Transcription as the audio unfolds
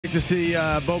To see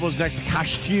Bobo's next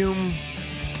costume.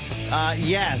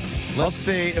 Yes. Let's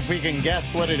see if we can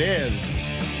guess what it is.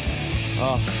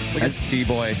 Oh, look at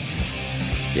D-Boy.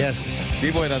 Yes.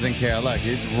 D-Boy doesn't care. Look,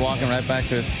 he's walking right back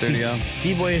to his studio.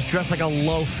 D-Boy is dressed like a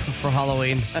loaf for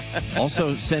Halloween.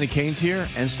 Also, Sandy Kane's here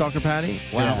and Stalker Patti.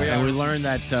 Wow. Yeah. And we learned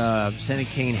that Sandy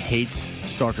Kane hates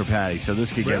Stalker Patti, so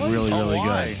this could get really, really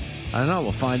why? good. I don't know.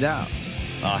 We'll find out.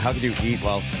 How could you eat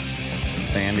while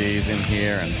Sandy's in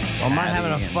here? And I'm not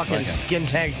having a Patty and fucking skin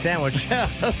tag sandwich.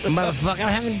 Motherfucker,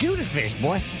 I'm having tuna fish,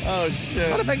 boy. Oh, shit.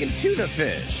 What if I can tuna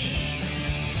fish?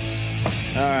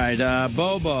 All right,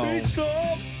 Bobo.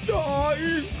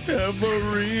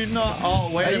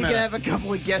 Oh, wait a You minute. can have a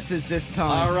couple of guesses this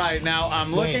time. All right, now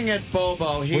I'm looking at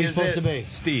Bobo. He Who's is supposed to be?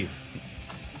 Steve.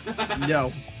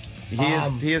 No. He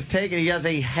has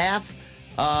a half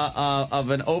of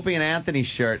an Opie and Anthony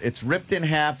shirt. It's ripped in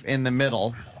half in the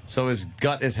middle, so his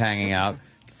gut is hanging out.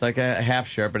 It's like a half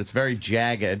shirt, but it's very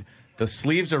jagged. The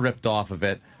sleeves are ripped off of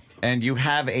it, and you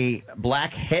have a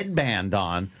black headband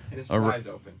on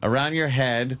around your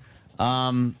head,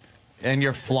 and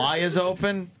your fly is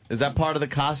open. Is that part of the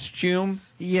costume?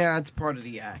 Yeah, it's part of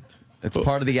the act. It's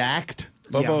part of the act?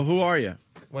 Bobo, Yeah. who are you?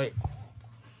 Wait.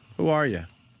 Who are you?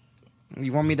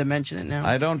 You want me to mention it now?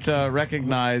 I don't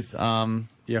recognize...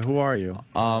 Yeah, who are you?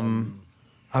 I'm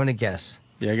going to guess.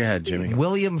 Yeah, go ahead, Jimmy.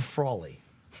 William Frawley.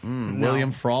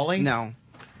 William Frawley? No.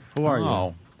 Who are you?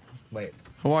 Oh. Wait.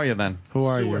 Who are you then? Who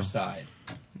are Suicide.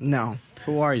 No. you?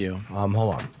 Who are you? Hold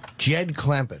on. Jed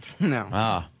Clampett. No.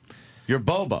 Ah. You're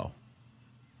Bobo.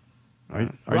 Are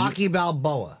Rocky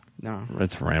Balboa. No.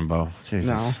 It's Rambo. Jesus.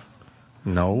 No.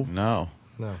 No? No.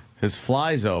 No. His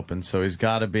fly's open, so he's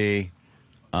got to be...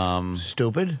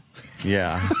 Stupid.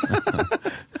 Yeah.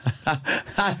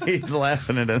 He's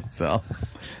laughing at himself.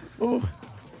 Ooh.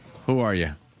 Who are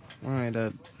you? All right.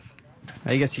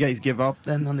 I guess you guys give up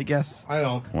then on the guess. I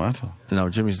don't. What? No,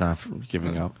 Jimmy's not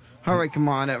giving up. All right, come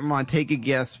on, take a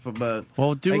guess. But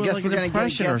Well, do I it guess like we're an gonna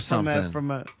impression get a or guess something.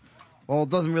 From a. Well, it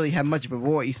doesn't really have much of a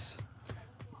voice.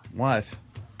 What?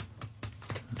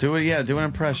 Do it, yeah, do an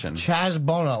impression. Chaz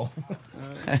Bono.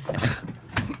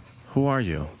 Who are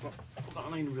you?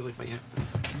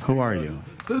 Who are you?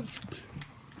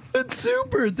 That's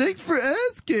super. Thanks for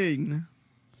asking.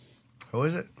 Who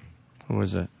is it? Who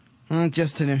is it?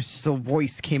 Just a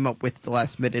voice came up with the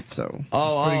last minute, so. pretty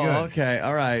good. Okay,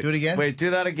 all right. Do it again? Wait,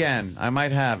 do that again. I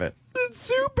might have it. That's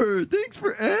super. Thanks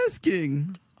for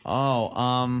asking.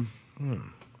 Oh,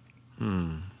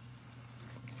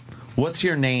 What's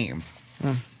your name?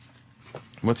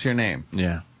 What's your name?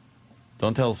 Yeah,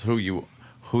 Don't tell us who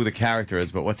the character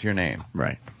is, but what's your name?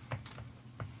 right.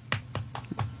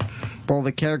 Well,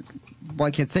 the character. Well,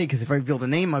 I can't say because if I reveal the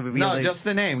name, I reveal Just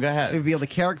the name. Go ahead. reveal the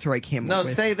character I came No, up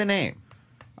with. say the name.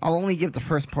 I'll only give the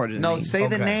first part of the No, name. say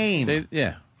the Okay. name.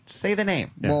 Say, Say the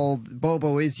name. Yeah. Well,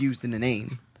 Bobo is used in the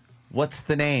name. What's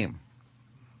the name?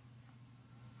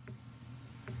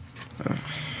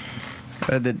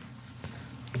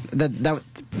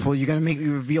 Well, you're gonna make me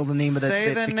reveal the name of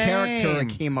Say the the character I name.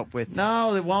 came up with.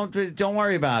 No, it won't. Don't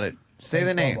worry about it. Say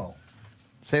the name. Bobo.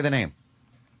 Say the name.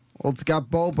 Well, it's got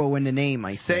Bobo in the name.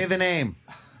 I Say the name.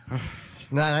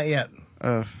 No, not yet.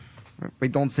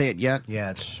 Wait, don't say it yet.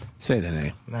 Yeah, it's say the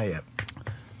name. not yet.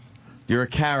 You're a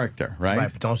character, right?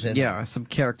 Right, but don't say it. Yeah, some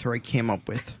character I came up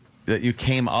with. That you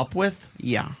came up with?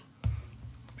 Yeah.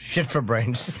 Shit for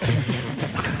brains.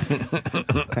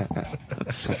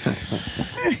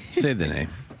 Say the name.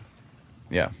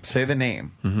 Yeah. Say the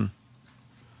name. Mm-hmm.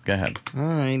 Go ahead. All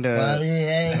right.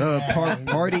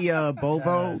 Party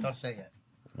Bobo. Don't say it.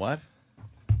 What?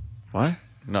 What?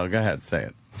 No, go ahead. Say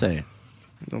it. Say it.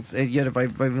 Don't say it yet. If I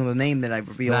reveal the name, then I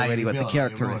reveal Nah, already you what the realize-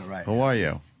 character you is. ruined it, right. Who are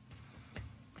you?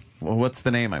 Well, what's the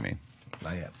name, I mean?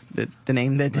 Not yet. The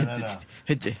name that.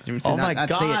 No. Oh, my God.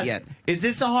 Say it yet. Is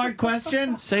this a hard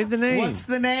question? Say the name. What's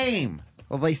the name?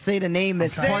 Well, if I say the name,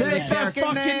 that's trying part to of the say character.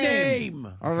 fucking name.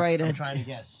 All right. I'm trying to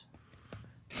guess.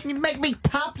 You make me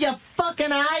pop your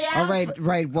fucking eye out. All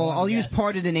right. Well, I'll use guess.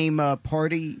 part of the name.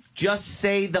 Party. Just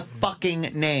say the fucking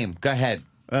name. Go ahead.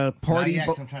 Not Party. yet,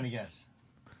 'cause I'm trying to guess.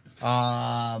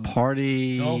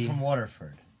 Party. Girl from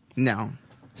Waterford. No.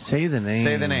 Say the name.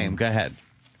 Say the name. Go ahead.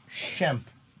 Shemp.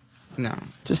 No.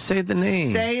 Just say the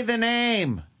name. Say the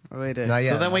name. All right. Not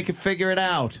yet. So then we can figure it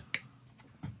out.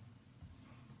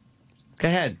 Go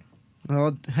ahead.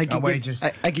 Well, I could wait, give, just- I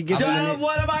could give you John, the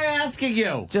what am I asking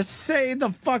you? Just say the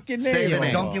fucking name. Say the But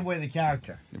name. don't give away the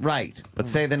character. Right, but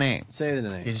say the name. Say the You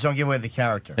name. just don't give away the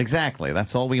character. Exactly.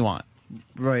 That's all we want.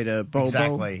 right. Bobo.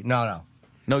 Exactly. No.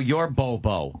 No, you're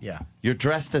Bobo. Yeah. You're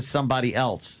dressed as somebody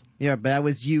else. Yeah, but that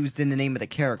was used in the name of the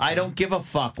character. I don't give a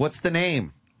fuck. What's the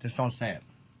name? Just don't say it.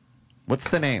 What's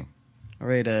the name? All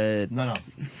right, No.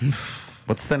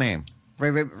 What's the name?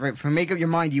 right. For make up your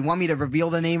mind, do you want me to reveal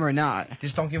the name or not?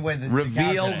 Just don't give away the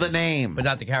Reveal character the name. but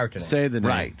not the character name. Say the name.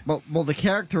 Right. Well, the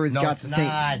character has No, got it's the same.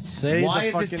 not. Say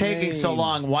Why the is this fucking taking so name.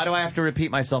 long? Why do I have to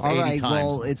repeat myself All 80 right, times?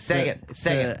 well, it's Say it.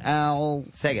 Say it. Al.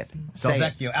 Say it. Del Say it.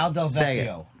 Vecchio. Al Del Say it.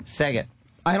 Vecchio. Say it.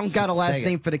 I don't got a last Say it.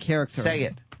 name for the character. Say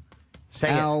it. Say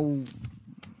it. Al.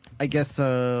 I guess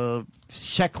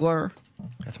Sheckler.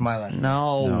 That's my last name.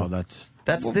 No. No, that's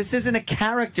This isn't a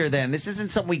character then. This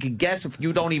isn't something we could guess if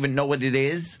you don't even know what it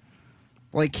is.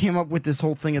 Well, I came up with this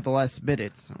whole thing at the last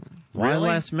minute. So. why Really?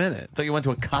 last minute. I thought you went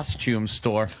to a costume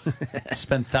store,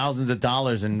 spent thousands of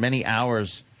dollars and many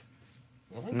hours.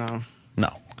 No,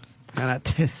 No. not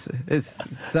this.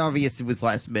 It's obvious it was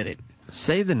last minute.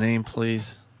 Say the name,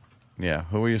 please. Yeah,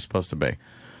 who are you supposed to be?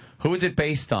 Who is it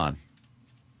based on?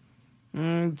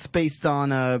 It's based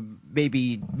on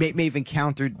maybe may have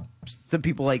encountered some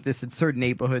people like this in certain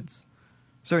neighborhoods,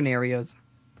 certain areas.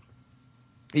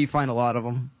 You find a lot of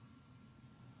them.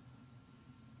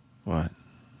 What?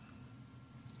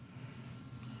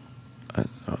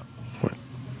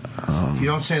 If you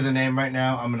don't say the name right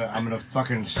now, I'm gonna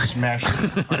fucking smash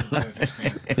you.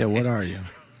 Yeah, what are you?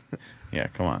 Yeah,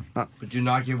 come on. But do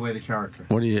not give away the character.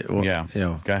 What are you? What, Yeah. You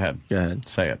know, Go ahead. go ahead.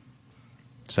 Say it.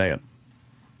 Say it.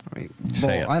 I mean,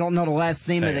 Say well, it. I don't know the last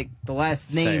name Say of it. the last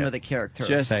Say name it. of the character.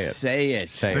 Just Say it. Say it.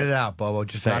 Say Spit it. it out, Bobo.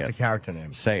 Just Say not it. the character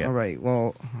name. Say it. All right. Well,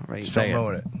 all right. Say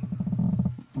Don't it.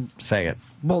 ruin it. Say it.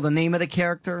 Well, the name of the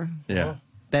character. Yeah.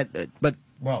 That, but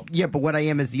Well, yeah, but what I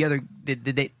am is the other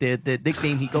the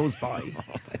nickname he goes by.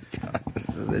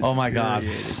 Oh, my God.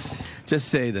 Just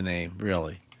say the name,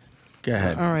 really. Go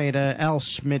ahead. All right, Al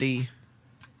Schmitty.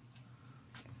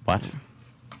 What?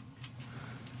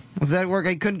 Does that work?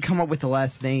 I couldn't come up with the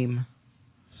last name.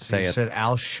 Say you it. said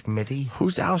Al Schmitty.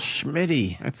 Who's Al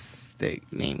Schmitty? That's the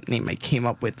name I came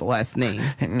up with. The last name.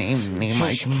 Name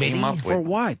I came up For with.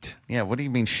 what? Yeah, what do you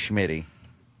mean Schmitty?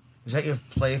 Is that your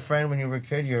play friend when you were a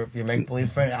kid? Your make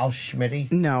believe friend, Al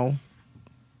Schmitty? No.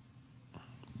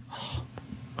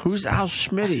 Who's Al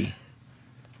Schmitty?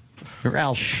 You're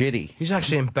Al Shitty. He's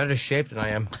actually in better shape than I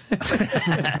am.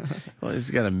 Well,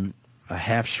 he's got a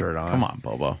half shirt on. Come on,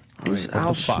 Bobo. Who's What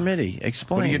Al the fuck? Schmitty?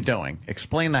 Explain. What are you doing?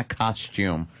 Explain that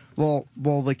costume. Well,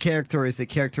 the character is the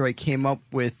character I came up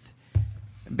with,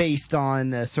 based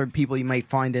on certain people you might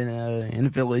find in a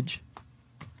village.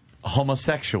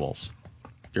 Homosexuals.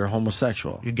 You're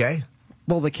homosexual. You gay?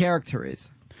 Well, the character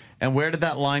is And where did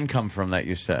that line come from that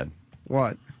you said?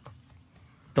 what?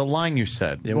 The line you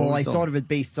said. Yeah, what Well, was I the- thought of it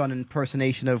based on an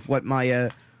impersonation of what my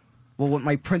what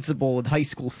my principal in high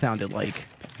school sounded like.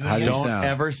 How did he Don't sound?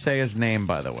 ever say his name,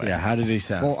 by the way. Yeah, how did he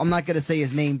sound? Well, I'm not gonna say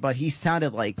his name, but he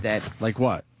sounded like that. Like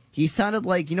what? He sounded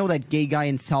like, you know, that gay guy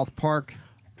in South Park.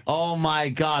 Oh, my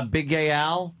God. Big Gay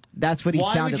Al? That's what he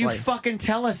Why sounded would you like. fucking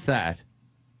tell us that?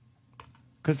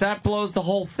 Because that blows the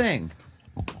whole thing.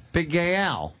 Big Gay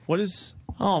Al. What is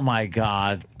Oh, my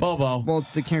God. Bobo. Well,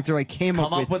 it's the character I came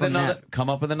Come up with from another. that. Come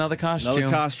up with another costume.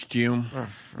 another costume?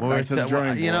 Well, Back it's to the that-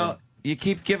 drawing you board. know, you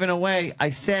keep giving away. I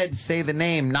said say the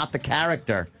name, not the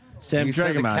character. Sam, you drag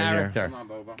said him the out of here.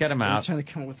 character. Get him I was out. trying to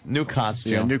come up with. New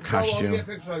costume. Yeah, new costume.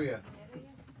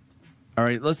 All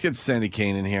right, let's get Sandy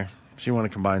Kane in here. She want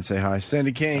to come by and say hi.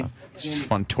 Sandy Kane. It's just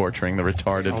fun torturing the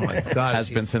retarded. Oh, my God, Has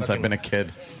been she's since I've fucking- been a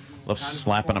kid. Love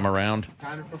slapping him around.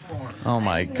 Oh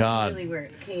my God.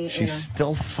 She's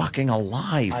still fucking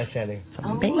alive. Hi, Sandy. It's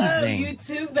amazing. You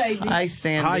too, baby. Hi,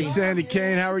 Sandy. Hi, Sandy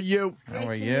Kane. How are you? How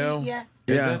are you?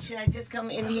 Yeah. Should I just come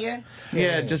in here?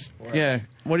 Yeah, just yeah.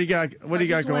 What do you got? What do you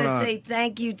got going I just on? want to say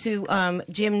thank you to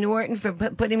Jim Norton for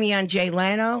putting me on Jay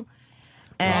Leno.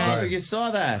 Oh, And you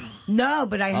saw that? no,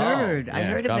 but I heard. Oh, I yeah,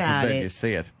 heard God about forbid it. you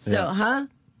see it. So, huh?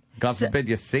 God forbid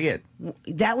you see it.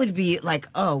 That would be like,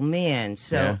 oh man.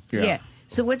 So Yeah. yeah.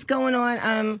 So what's going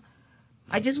on?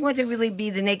 I just want to really be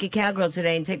the naked cowgirl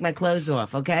today and take my clothes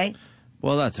off. Okay.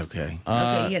 Well, that's okay.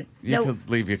 Okay, yeah. You No. could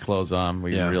leave your clothes on.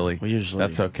 We Yeah, really. we usually-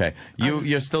 That's okay.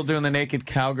 You're still doing the naked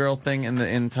cowgirl thing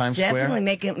in Times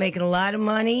Definitely Square. making a lot of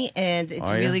money, and it's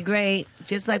Are you? really great.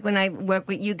 Just like when I work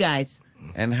with you guys.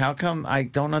 And how come I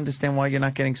don't understand why you're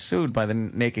not getting sued by the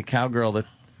naked cowgirl? That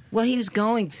Well, he was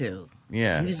going to.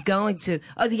 yeah, He was going to.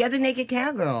 Oh, the other naked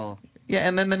cowgirl. yeah,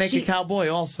 and then the naked She- cowboy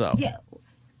also. Yeah.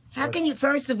 How can you?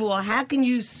 First of all, how can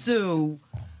you sue?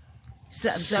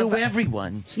 Sue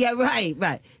everyone. Yeah, right.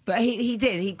 But he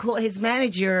did. He called his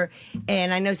manager,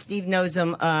 and I know Steve knows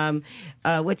him.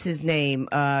 What's his name?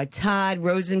 Todd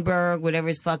Rosenberg, whatever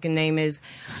his fucking name is.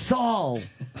 Saul.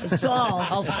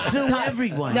 I'll sue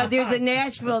everyone. No, there's a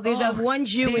Nashville. There's a one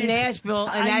Jew in Nashville,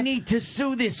 and I that's... need to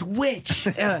sue this witch.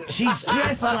 She's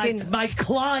dressed like my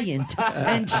client,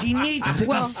 and she needs to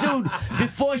be sued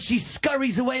before she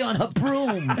scurries away on her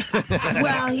broom.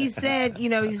 Well, he said, he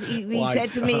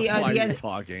said to me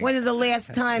one of the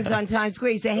last times on Times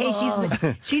Square, he said,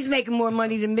 hey, she's making more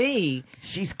money than me.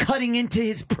 She's cutting into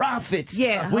his profits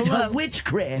with her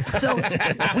witchcraft. So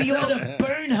we ought to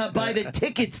burn her by the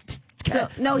tickets.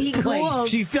 No, he called.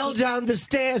 She fell down the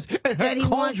stairs and her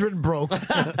cauldron broke.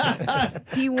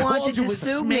 He wanted to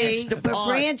sue me for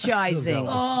franchising.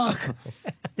 Oh.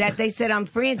 That they said I'm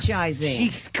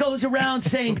franchising. She goes around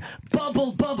saying,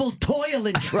 bubble, bubble, toil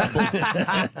in trouble.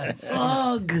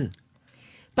 Ugh.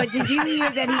 But did you hear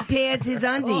that he pads his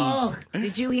undies? Oh.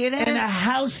 Did you hear that? And a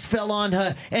house fell on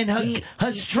her, and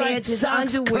her striped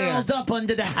socks curled up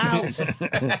under the house.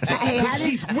 Hey,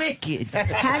 she's wicked.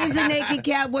 How does a naked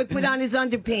cowboy put on his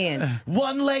underpants?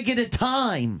 One leg at a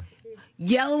time.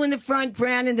 Yellow in the front,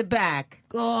 brown in the back.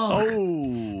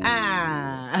 Oh.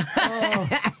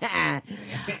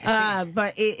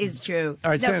 But it is true.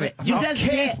 All right, Sandy. You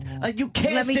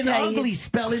cast an ugly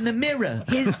spell in the mirror.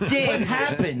 His dick. What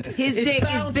happened? His dick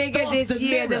is bigger this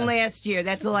year than last year.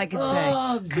 That's all I can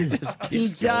say. He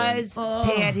does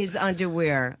pad his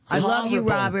underwear. I love you,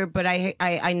 Robert, but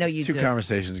I know you do. Two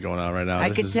conversations going on right now. I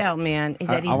could tell, man,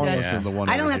 that he I wanna does. listen to the one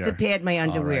I don't over have to here. pad my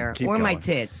underwear All right, keep or my going.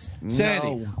 tits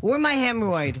Sandy. or my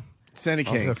hemorrhoid. Sandy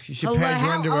Kane. You should pad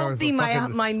your underwear with Opie, the my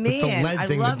fucking- man. with the lead I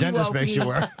thing love the you, dentist makes Opie. you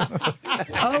wear.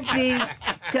 Opie,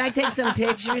 can I take some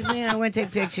pictures, man? I want to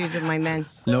take pictures of my men.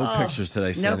 No pictures today,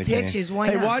 No Sandy Kane. pictures. Why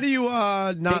Hey, not? why do you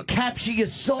They not... capture your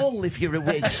soul if you're a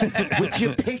witch with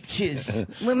your pictures.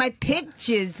 With my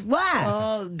pictures, what?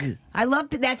 Ugh. I love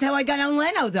that's how I got on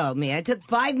Leno, though, man. I took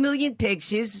 5 million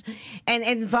pictures,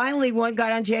 and finally one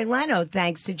got on Jay Leno,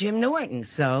 thanks to Jim Norton.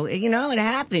 So, it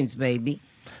happens, baby.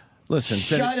 Listen,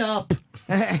 Shut up.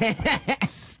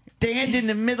 Stand in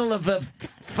the middle of a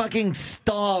fucking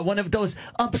star, one of those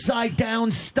upside down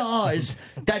stars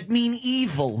that mean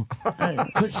evil.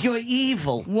 Because you're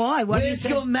evil. Why? What do you Where's say?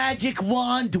 your magic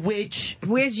wand, witch?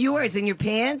 Where's yours? In your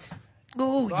pants?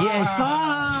 Oh,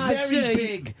 yes. It's very see.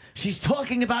 big. She's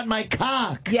talking about my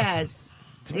cock. Yes.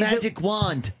 It's magic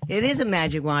wand. It is a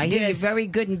magic wand. I hear Yes. you're very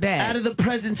good in bed. Out of the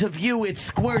presence of you, it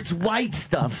squirts white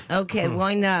stuff. Okay,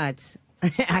 why not?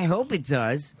 I hope it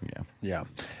does. Yeah.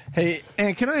 Hey,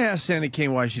 and can I ask Sandy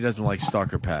Kane why she doesn't like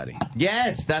Stalker Patti?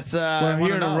 Yes, that's We're I hearing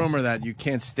wanna a know. rumor that you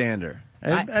can't stand her.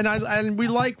 And we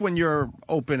like when you're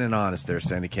open and honest there,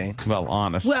 Sandy Kane. Well,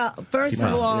 honest. Well, first Yeah,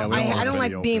 of all, we don't want I don't to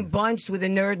like be being open. bunched with a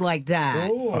nerd like that.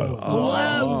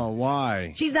 Oh,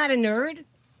 why? She's not a nerd.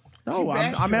 No,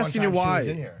 I'm asking you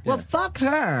why. Well, fuck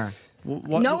her.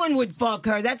 What, No one would fuck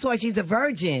her. That's why she's a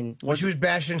virgin. When she was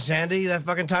bashing Sandy that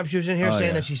fucking time she was in here, Oh, saying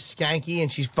yeah. that she's skanky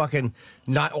and she's fucking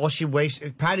not all she wastes.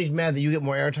 Patty's mad that you get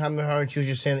more airtime than her, and she was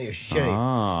just saying that you're shitty.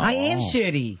 I am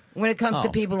shitty when it comes to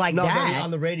people like No, that.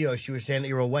 on the radio she was saying that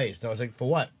you're a waste. And I was like, for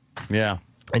what? Yeah.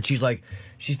 And she's like,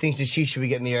 she thinks that she should be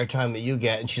getting the airtime that you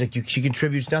get, and she's like, she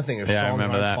contributes nothing. Her Yeah, I songs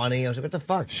remember aren't that. funny. I was like, what the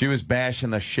fuck? She was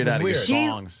bashing the shit out of your weird.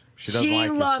 songs. She doesn't like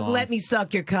your loved songs. Let Me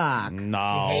Suck Your Cock.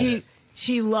 No.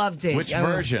 She loved it. Which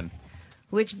version?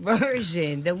 Which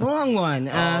version? The long one.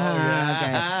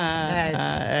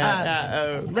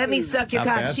 Let Me Suck Your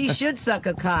Not Cock. bad. She should suck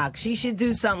a cock. She should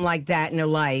do something like that in her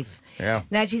life. Yeah.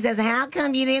 Now she says, how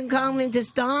come you didn't come into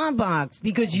Starbucks?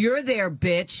 Because you're there,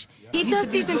 bitch. He does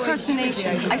these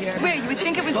impersonations. I swear, you would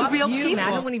think it was Fuck real you, people. man.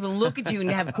 I don't want to even look at you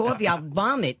and have coffee. I'll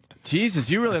vomit. Jesus,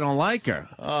 you really don't like her.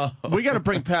 We got to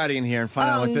bring Patty in here and find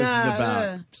out what this is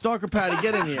about. Stalker Patty,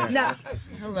 get in here. No.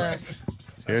 Hello.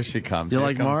 Here she comes. You Here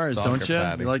like comes Mars, Stalker don't you?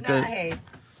 Patty. You like No, the hey.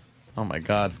 Oh my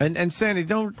God. and Sandy,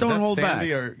 don't Is that hold Sandy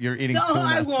back. Or you're eating No, tuna?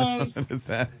 I won't. What is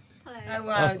that? I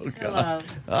won't. God.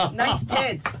 Hello. Nice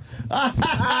tits.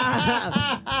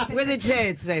 Where the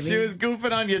tits, baby? She was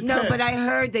goofing on your tits. No, but I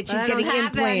heard that she's I don't getting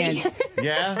have any. implants.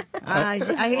 Yeah?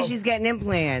 I hear she's getting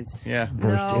implants. Yeah.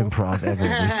 No. improv ever. We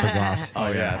forgot.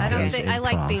 Oh, yeah. I don't Yes, think I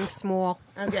like improv. being small.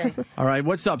 Okay. All right,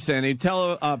 what's up, Sandy?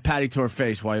 Tell Patty to her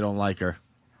face why you don't like her.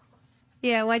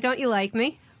 Yeah, why don't you like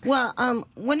me? Well,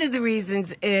 one of the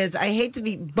reasons is I hate to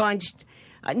be bunched.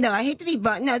 No, I hate to be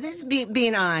bunched. No, this is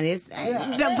being honest.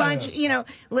 Bunch,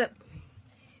 look.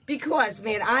 Because,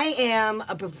 man, I am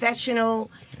a professional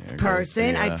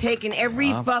person. yeah. I've taken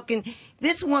every fucking...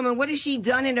 This woman, what has she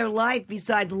done in her life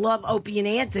besides love Opie and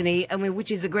Anthony? I mean, which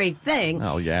is a great thing.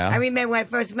 Oh, yeah. I remember when I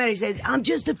first met her, she says, I'm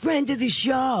just a friend of the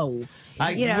show.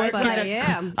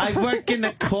 I work in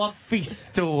a coffee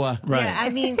store. Right. Yeah, I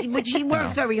mean, but she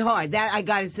works very hard. That I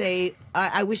gotta say,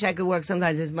 I wish I could work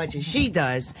sometimes as much as she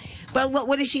does. But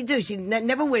what does she do? She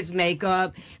never wears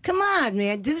makeup. Come on,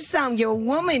 man, do something. You're a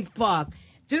woman, fuck.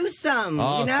 Do something,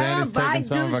 Oh, Sandy's taking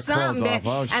some of her clothes man. off.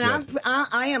 Oh, and shit.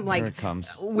 I am like, Here it comes.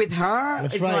 with her,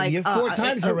 That's it's right. like You're 4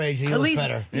 times her age and you at look least,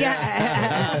 better.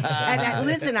 Yeah. And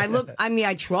listen,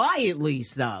 I try at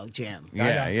least though, Jim.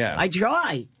 Yeah. I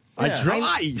try. I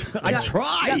try. I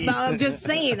try. Yeah, but I'm just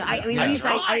saying. At least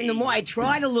in the more I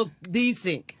try to look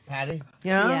decent. Patty,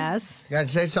 You know? Yes. you got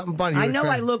to say something funny. I know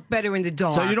I look better in the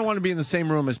dark. So you don't want to be in the same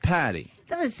room as Patty.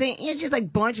 It's not the same. It's just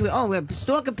like bunch with we have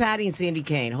Stalker Patti and Sandy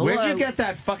Kane. Hello. Where'd you get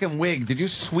that fucking wig? Did you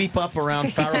sweep up around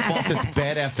Farrah Fawcett's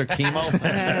bed after chemo?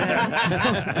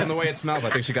 And the way it smells, I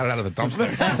think she got it out of the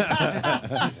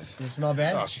dumpster. You smell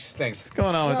bad? Oh, she stinks. What's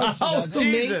going on? No, Oh, she doesn't.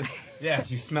 Jesus.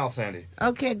 Yes, you smell, Sandy.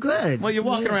 Okay, good. Well, you're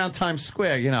walking around Times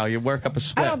Square. You know, you work up a I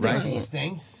sweat, don't think right? She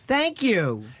stinks. Thank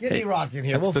you. Get E-Rock in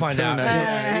here. That's We'll the find tuna. out.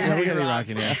 Yeah, we're gonna be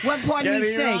rocking here. What part of Get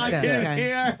mistakes? Rock in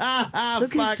here.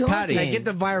 Look who's Fuck. talking. Patty. Hey, get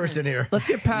the virus in here. Let's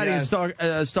get Patty Yes.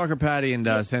 and Stalker Patty and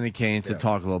Sandy Kane to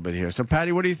talk a little bit here. So,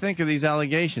 Patty, what do you think of these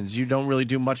allegations? You don't really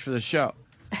do much for the show.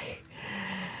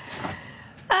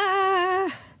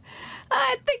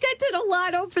 I think I did a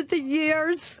lot over the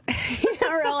years.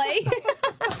 Really.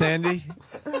 Sandy?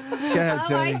 Go ahead,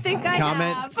 Sandy. I think I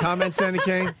have. Comment, Sandy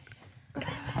Kane?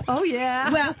 Oh, yeah.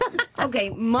 Well, okay,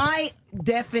 my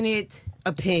definite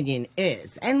opinion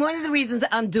is, and one of the reasons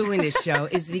I'm doing this show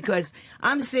is because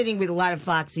I'm sitting with a lot of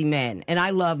foxy men, and I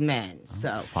love men.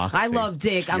 So Foxy. I love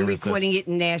dick. I'm You're recording it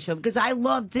in Nashville because I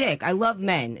love dick. I love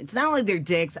men. It's not only their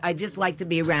dicks. I just like to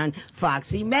be around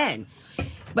foxy men.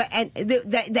 But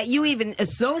that you even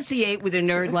associate with a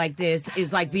nerd like this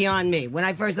is like beyond me. When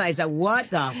I first saw it, I said, "What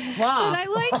the fuck?" But I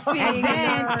like being a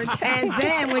nerd. And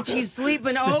then when she's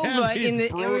sleeping over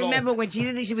Sandy's brutal. remember when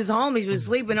she was home, she was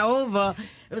sleeping over.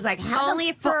 It was like how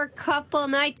Only the for a couple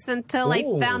nights until I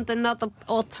found another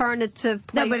alternative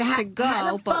place to go.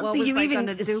 How the but fuck what do was you I even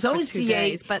going to do for 2 associate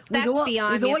days? But with that's all,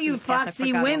 beyond with me. all you Yes, I foxy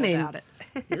forgot all women? about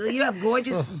it. You have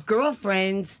gorgeous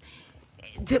girlfriends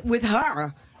with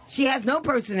her. She has no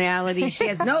personality. She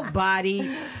has no body.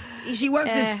 She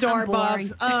works at I'm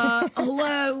Starbucks. boring.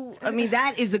 Hello. I mean,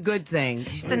 that is a good thing.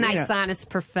 It's a nice, honest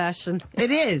profession.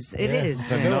 It is. It is.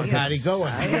 Go, Patty, go.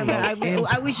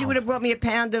 I wish you would have brought me a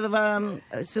pound of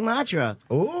Sumatra.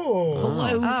 Ooh.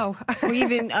 Oh. Or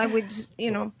even, I would,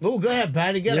 you know, Ooh, go ahead,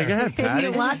 Patty. Get Yeah, her. go ahead, maybe Patty.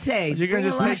 a latte. You're gonna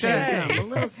Bring just a take latte, that. something, a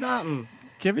little something.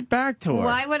 Give it back to her.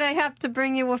 Why would I have to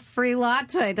bring you a free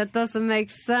latte? That doesn't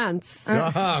make sense.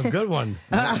 Oh, good one.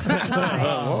 She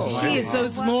is so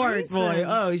What smart, reason? boy.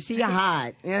 Oh, she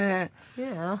hot. Yeah.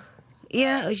 Yeah.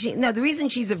 Yeah, the reason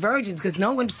she's a virgin is because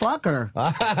no one fuck her.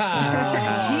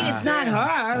 It's not her.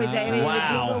 I mean,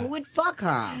 Wow. people would fuck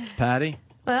her. Patty?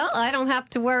 Well, I don't have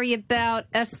to worry about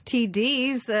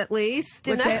STDs, at least.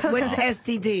 You know? What's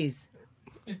STDs?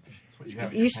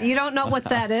 You don't know what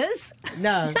that is?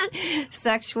 No.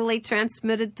 Sexually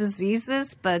transmitted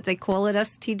diseases, but they call it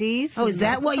STDs. Oh, is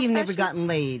that why you've never gotten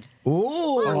laid? Ooh.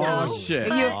 Oh,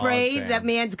 shit. Are you afraid damn. that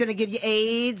man's going to give you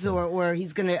AIDS or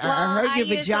he's going to Well, hurt your I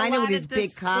use vagina a lot with his of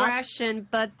big cock? discretion,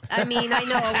 but I mean, I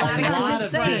know a lot A lot of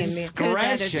of good friends too that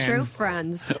are discretion. true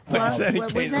friends. Sandy what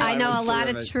was Kane's that? I know a honest lot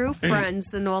with of it. true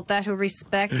friends and all that who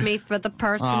respect me for the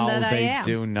person Oh, that I they am.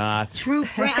 do not. True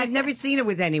friend. I've never seen her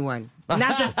with anyone.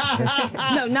 Not that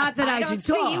I I don't should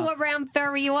see talk. you around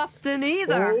very often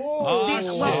either.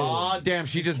 Oh, damn.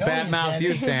 She just badmouthed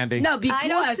you, Sandy. No, because I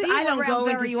don't see you I don't around go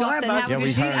into very often. Starbucks. Haven't you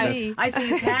She- seen me? I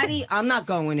say, Patty, I'm not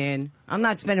going in. I'm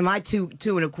not spending my two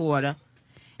and a quarter,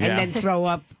 and Yeah. then throw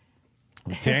up.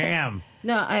 Damn.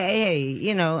 No,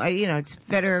 it's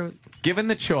better. Given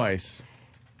the choice,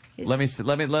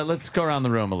 let's go around the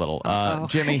room a little.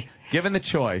 Jimmy, given the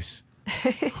choice,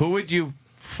 who would you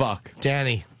fuck?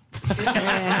 Danny.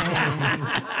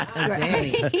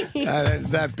 Danny. That's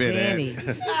that bit, Danny.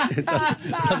 It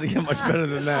doesn't get much better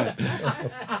than that.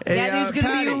 Hey, Now there's going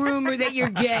to be Patty. a rumor that you're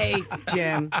gay,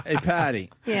 Jim. Hey, Patty.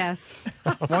 Yes.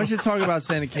 Why don't you talk about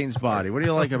Sandy Kane's body? What do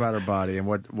you like about her body, and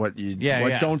what don't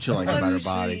you like about her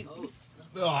body?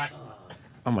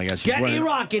 Oh my gosh, she's Get wearing-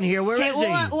 E-Rock in here. Where Okay, is he?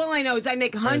 all I know is I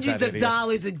make hundreds that of idiot?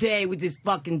 dollars a day with this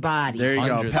fucking body. There you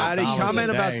go, Hundreds of Patty. dollars Comment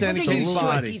a about day. Sandy Look at you, Kane's short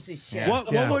body. piece of shit. Yeah.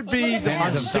 What would be the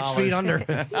Tens I'm of 6 feet dollars.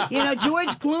 under. You know, George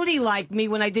Clooney liked me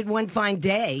when I did One Fine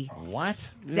Day. What?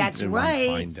 That's Did one right.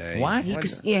 fine day. What?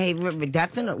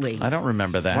 Definitely. I don't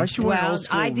remember that. Why is she wearing Well, old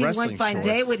school I did wrestling One Fine shorts?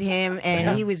 Day with him,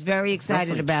 and he was very excited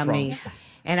Wrestling about me. trunks.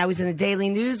 And I was in the Daily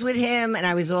News with him, and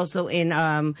I was also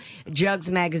in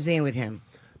Jugs magazine with him.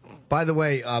 By the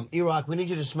way, E-Rock, we need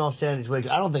you to smell Sandy's wig.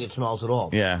 I don't think it smells at all.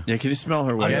 Yeah. Yeah, can you smell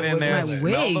her wig? Get in there, My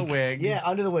smell the wig. wig. Yeah,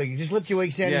 under the wig. Just lift your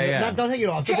wig, Sandy. Yeah, yeah. No, don't take it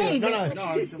off. Hey, no.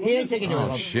 He ain't taking it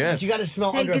off. Shit. But you got to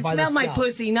smell Hey, under you it by can the smell my scalp.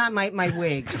 pussy, not my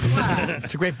wig.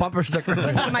 It's a great bumper sticker.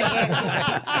 Not my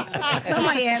ass. Smell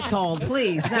my asshole,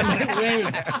 please. Not my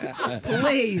wig.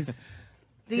 Please.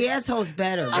 The asshole's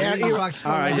better. Yeah, E-Rock's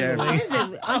All right, yeah. What is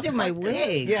it? Under my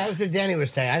wig. Yeah, that's what Danny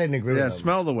was saying. I didn't agree with Yeah, him.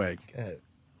 smell the wig. Go ahead.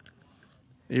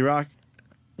 E-Rock,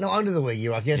 No, under the wig,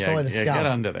 E-Rock. Yeah, smell the scalp. Get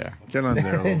under there. get on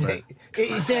there a little bit.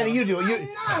 Hey, Sandy, you do it.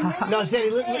 No, Sandy,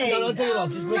 no, don't take it off.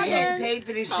 Just I'm lift it getting up. paid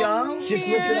for this show. Just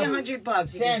lift it up. $100. You can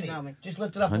Sandy, smell me. just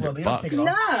lift it up a little bit. You don't take it $100.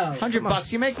 off. No.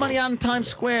 $100. You make money out in Times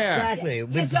Square. Exactly.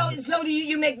 Yeah, so do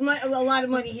you make a lot of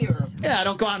money here. Yeah, I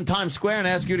don't go out in Times Square and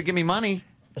ask you to give me money.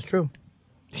 That's true.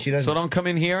 She doesn't. So don't come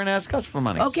in here and ask us for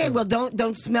money. Okay, well,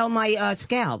 don't smell my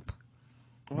scalp.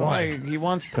 Why? He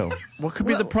wants to. What could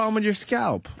be the problem with your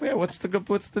scalp? Yeah, what's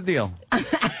the deal?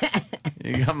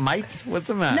 You got mites? What's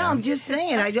the matter? No, I'm just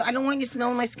saying. I don't want you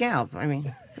smelling my scalp. I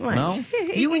mean, come on. No?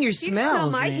 You and your You smell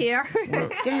smells. my man. hair. Go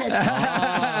ahead.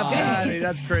 Patty,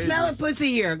 that's crazy. Smell a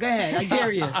pussy here. Go ahead. I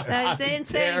dare you. They didn't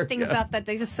say anything about that.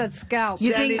 They just said scalp.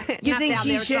 You think Not she down there, it's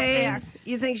up there. shaves?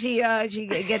 You think she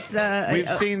gets We've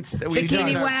seen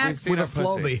bikini wax with a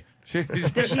Flowbee.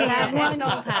 Does she have one? It's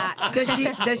all hot.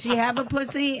 Does she have a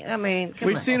pussy? I mean, come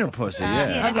We've on. seen her pussy, Yeah.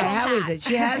 yeah. Okay, how is it?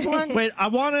 She has one. Wait, I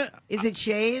want to... Is it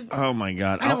shaved? Oh, my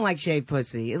God. I don't like shaved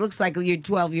pussy. It looks like you're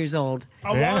 12 years old.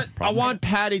 I want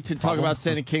Patty to talk about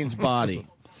Sandy Kane's body.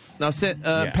 Now,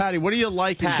 Patty, what do you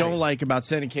like and don't like about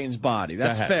Sandy Kane's body?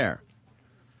 That's fair.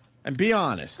 And be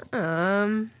honest.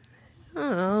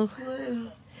 Oh.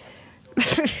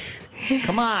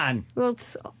 Come on. Well,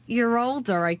 you're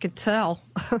older, I could tell.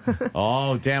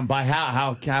 Oh, damn. By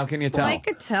how? How can you tell? Well, I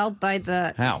could tell by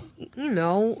the, How? you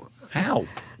know. How?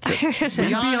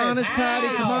 Be honest, Patty.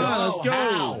 Come on, let's go.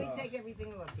 How? Take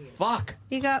everything off here. Fuck.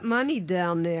 You got money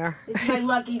down there. It's my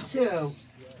lucky too.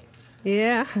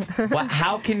 Yeah. Well,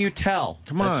 how can you tell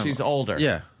that she's older?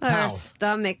 Yeah. Her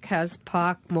stomach has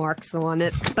pock marks on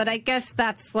it, but I guess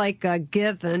that's like a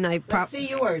given. Let's see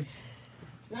yours.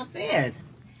 Not bad.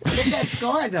 Look at that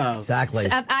scar, though. Exactly.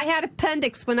 I had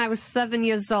appendix when I was 7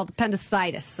 years old,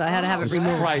 appendicitis, so I had to have it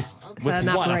removed. Christ. It's With an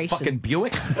what, operation. a fucking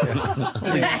Buick?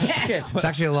 Holy shit. It's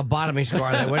actually a lobotomy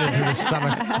scar that went into the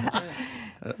stomach.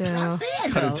 Yeah.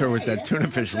 Cut into her with that tuna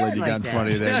fish lid you got in front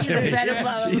of you there. You have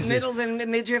better Jesus. middle than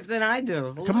midriff than I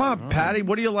do. Come on, Patty.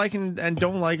 What do you like and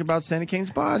don't like about Sandy Kane's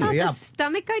body? The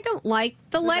stomach I don't like.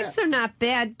 The legs are not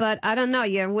bad, but I don't know.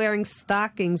 You're wearing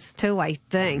stockings too, I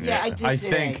think. Yeah, I did I today.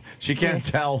 think. She can't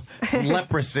tell. It's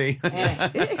leprosy.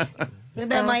 What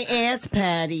about my ass,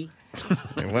 Patty?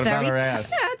 What about her ass?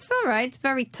 Yeah, it's all right. It's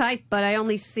very tight, but I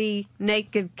only see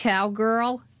naked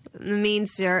cowgirl. It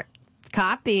means you're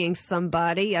copying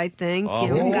somebody, I think.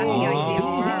 You haven't got the idea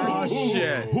first. Oh,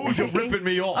 shit. Who you ripping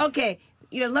me off? Okay,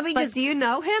 let me But just. do you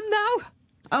know him, though?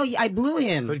 Oh, yeah, I blew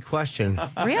him. Good question.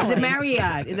 Really? The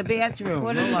Marriott in the bathroom.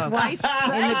 What does his wife In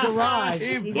the say? garage.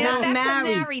 He's not that's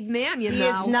married. a married man, you know. He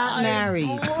is not married.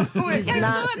 He's I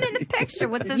not. saw him in the picture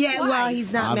with this Yeah, wife. well,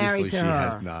 he's not married to she her.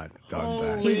 has not done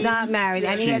that. He's not married,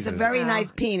 and he has a Jesus. very nice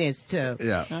penis too.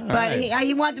 Yeah. But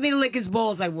he wanted me to lick his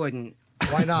balls. I wouldn't.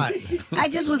 Why not? I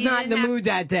just was He not in the didn't have- mood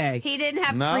that day. He didn't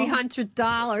have No?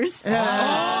 $300.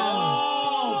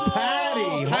 Oh,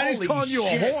 Patty. Patty's Holy calling you a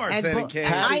shit. whore, And Sandy bu- Kane.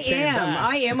 I came am. back.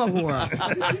 I am a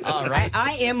whore. All right.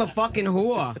 I am a fucking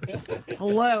whore.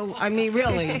 Hello. I mean,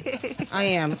 really. I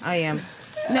am.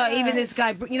 No, even this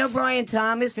guy. You know Brian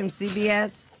Thomas from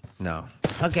CBS? No.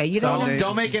 Okay, you Stop don't. name-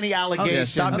 Don't make any Yeah, allegations.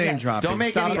 stop name dropping. Don't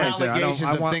make Stop any right there. allegations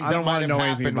I of don't things want that might to have know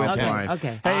anything happened about with him. Brian.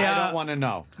 Okay. Hey, I don't want to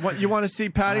know. What, you want to see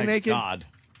Patty My naked? God.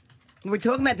 We're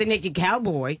talking about the naked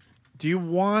cowboy. Do you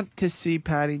want to see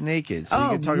Patty naked so you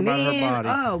can talk about her man. body?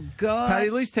 Oh God. Patty,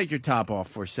 at least take your top off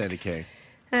for Sandy Kane.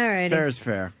 All right. Fair is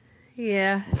fair.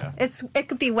 Yeah. It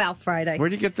could be Wow Friday.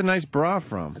 Where'd you get the nice bra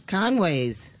from?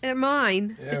 Conway's. They're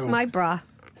mine. It's my bra.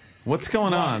 What's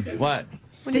going on? What?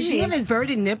 What do Does you she mean? have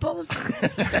inverted nipples? No.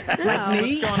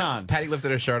 What's going on? Patty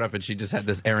lifted her shirt up and she just had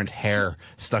this errant hair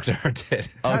stuck to her tit.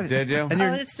 Oh, did you? And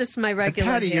Oh, it's just my regular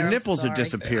Patty, hair. your I'm nipples are sorry.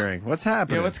 disappearing. What's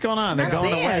happening? Yeah, what's going on? They're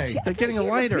going Bad. away. They're getting She has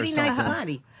lighter or pretty nice something.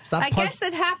 body. I guess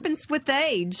it happens with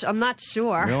age. I'm not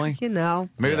sure. Really? You know.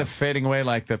 Maybe they're fading away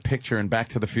like the picture in Back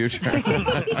to the Future.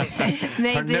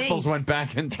 Maybe. Her nipples went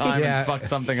back in time Yeah. and fucked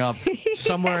something up.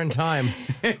 Somewhere in time.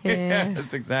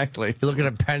 Yes, exactly. You look at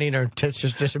a penny and her tits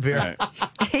just disappear.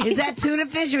 Is that tuna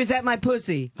fish or is that my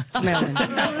pussy smelling?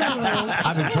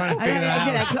 I've been trying to figure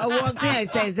that out. I walked in. I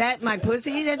say, "Is that my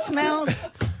pussy that smells?"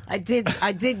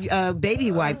 I did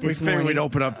baby wipe this We figured morning. we'd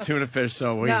open up tuna fish,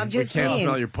 so we, No, I'm we just can't saying.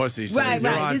 smell your pussy. So Right.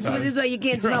 you're on This time. is why you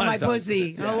can't You're smell on my time.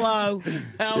 pussy. Hello.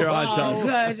 You're on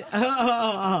time. Good.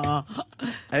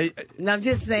 Hey, No, I'm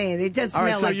just saying. It just all right,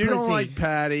 smells so like you pussy. don't like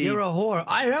Patty. You're a whore.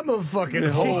 I am a fucking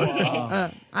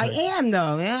whore. I am,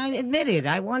 though. I admit it.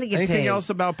 I want to get Anything paid. else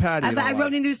about Patty? you don't I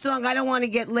wrote like? a new song. I don't want to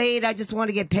get laid. I just want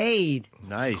to get paid.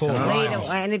 Nice. Cool. All Laid, right.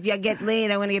 and if I get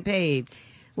laid, I want to get paid.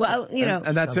 Well, you know.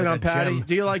 And that's Sounds it like on a Patty. gem.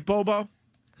 Do you like Bobo?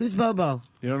 Who's Bobo?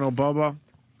 You don't know Bobo?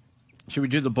 Should we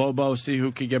do the Bobo, see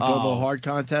who could get Bobo hard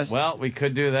contest? Well, we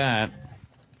could do that.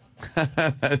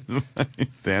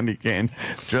 Sandy Kane,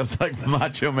 dressed like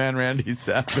Macho Man Randy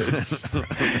Savage.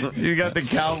 She got the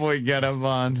cowboy getup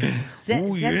on.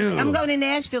 I'm going to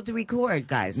Nashville to record,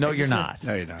 guys. No, you're not.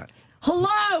 No, you're not.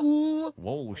 Hello.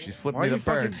 Whoa, she's flipping Why are me you the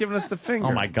fucking bird. giving us the finger?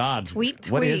 Oh my God!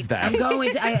 Tweet, What is tweet. that? I'm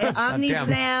going to Omni Damn,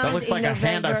 Sound. that looks in like a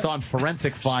hand I November. saw in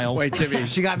Forensic Files. Wait, Timmy.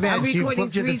 She got I'm mad. She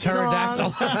recording flipped you the 3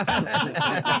 songs.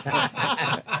 pterodactyl.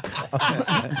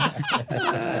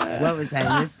 What was that?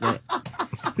 I missed it.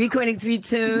 Recording 3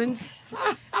 tunes.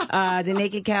 The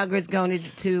Naked Cowgirl's going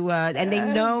to and they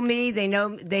know me. They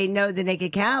know the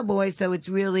Naked Cowboy. So it's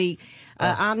really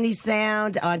Omni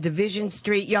Sound on Division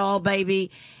Street, y'all,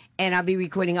 baby. And I'll be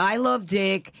recording I Love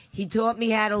Dick, He Taught Me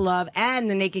How to Love, and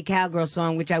the Naked Cowgirl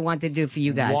song, which I want to do for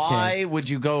you guys. Why too. would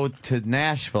you go to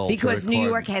Nashville? Because to New record?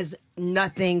 York has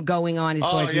nothing going on as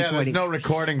far Oh as yeah, recording. there's no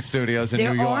recording studios in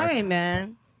there New York. aren't,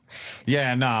 man.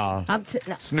 Yeah, no. No.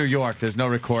 It's New York. There's no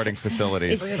recording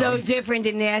facilities. It's so different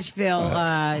in Nashville,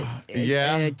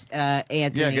 Yeah.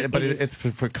 Anthony. Yeah, but It is. it's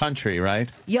for country, right?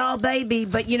 Y'all, baby,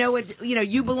 but you know what? You know,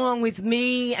 You Belong With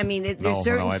Me. I mean, there's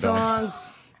certain I don't. songs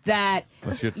that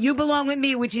You Belong With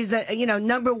Me, which is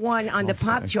 #1 on the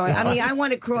pop chart. I mean, I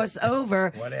want to cross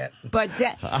over, but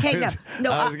hey,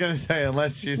 I was going to say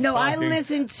unless she's no, I talking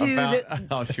listen to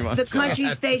about, the country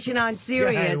station on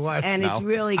Sirius, what? and it's No.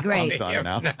 really great. I'm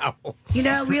done now. You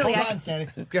know, really, Hold on,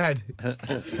 Sandy. Go ahead.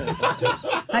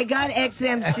 I got XM I was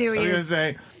going to Sirius.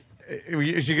 say.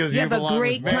 She goes, You have a belong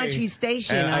great with me." country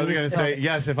station And I on was your going to say,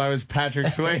 yes, if I was Patrick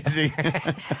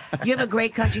Swayze. You have a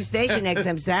great country station,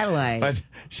 XM Satellite. But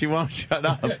she won't shut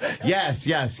up. Yes.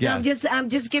 No, I'm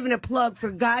just giving a plug for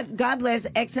God bless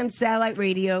XM Satellite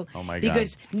Radio. Oh, my God.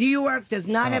 Because New York does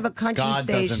not have a country God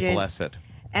station. doesn't bless it.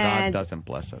 And- God doesn't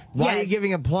bless it. Why are you Yes.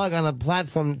 giving a plug on a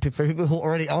platform for people who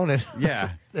already own it?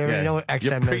 Yeah. They already know what XM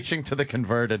You're is. preaching to the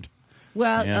converted.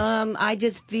 Well, Yes. I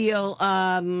just feel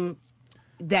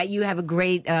that you have a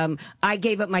great. I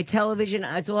gave up my television.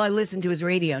 That's all I listen to is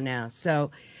radio now. So,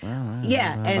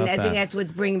 yeah, and I think that? that's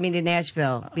what's bringing me to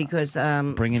Nashville because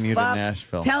Bringing you to fuck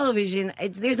Nashville. television.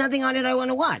 There's nothing on it I want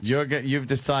to watch. You've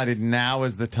decided now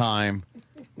is the time.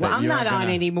 Well, that I'm you're not on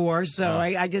gonna- anymore, so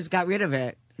I just got rid of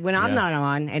it. When I'm Yeah. not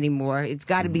on anymore, it's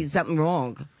got to be something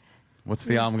wrong. What's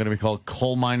the album going to be called?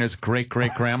 Coal Miner's Great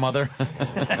Great Grandmother?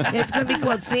 It's going to be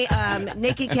called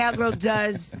Naked Cowgirl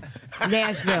Does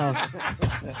Nashville.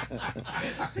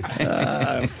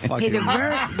 Hey,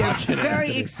 they're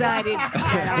very excited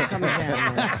that I'm coming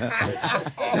down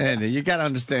there. Sandy, you got to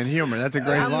understand humor. That's a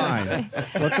great line.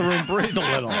 Let the room breathe a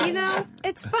little. You know,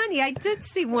 it's funny. I did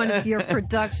see one of your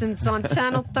productions on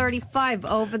Channel 35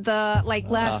 over the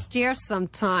last year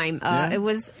sometime. It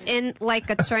was in like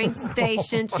a train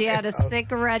station. She had a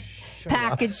cigarette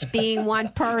package being one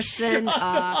person,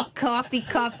 coffee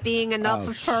cup being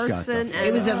another person. And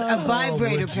It was a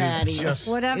vibrator, Patty.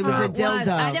 whatever It was a it was.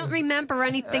 dildo. I don't remember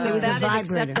anything was a about it vibrator.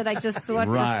 except that I just saw it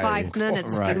Right. for 5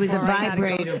 minutes. Right. It was a before I had to go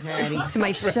vibrator, Patty. to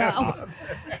my show.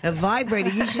 A vibrator.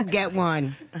 You should get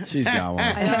one. She's got one.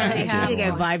 You should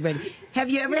get a vibrator. Have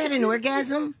you ever had an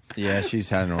orgasm? Yeah, she's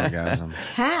had an orgasm.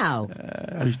 How?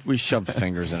 We shoved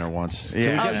fingers in her once.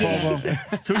 Yeah.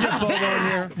 Can we get Bobo in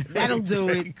here? That'll do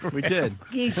it. We did.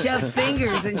 You shoved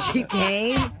fingers and she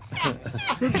came.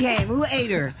 Who came? Who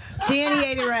ate her? Danny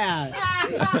ate her out.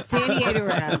 Danny ate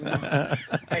her out.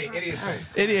 Hey, idiot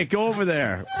face. Idiot, go over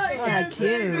there. Oh,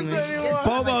 cute.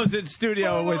 Bobo's in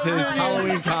studio with his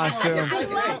Halloween costume.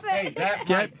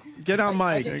 Get on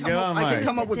mic. Get on, I Mike. can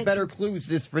come up with better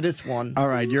clues for this one. All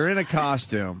right, you're in a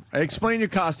costume. Explain your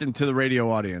costume to the radio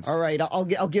audience. All right, I'll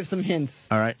give some hints.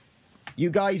 All right. You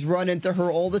guys run into her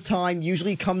all the time.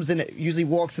 Usually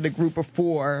walks in a group of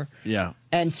 4. Yeah.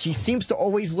 And she seems to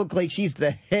always look like she's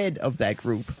the head of that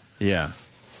group. Yeah.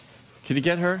 Can you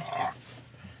get her?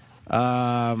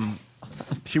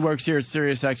 She works here at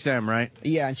Sirius XM, right?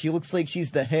 Yeah, and she looks like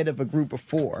she's the head of a group of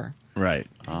 4. Right.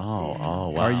 Oh,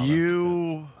 wow. Are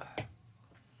you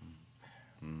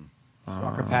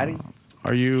Stalker Patti?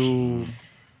 Are you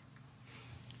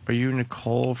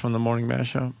Nicole from the Morning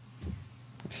Mash Show?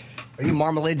 Are you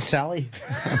Marmalade Sally?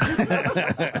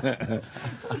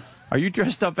 Are you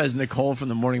dressed up as Nicole from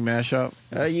the Morning Mashup?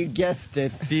 You guessed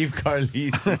it. Steve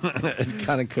Carlisi. It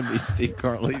kind of could be Steve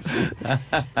Carlisi.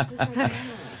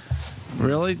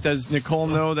 Really? Does Nicole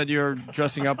know that you're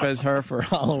dressing up as her for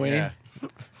Halloween? Yeah.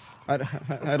 I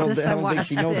don't think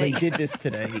she knows I did this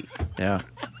today. Yeah.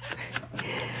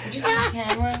 Did you see the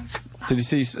camera?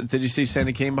 Did you see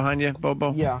Sandy Kane behind you,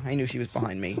 Bobo? Yeah, I knew she was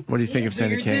behind me. What do you think of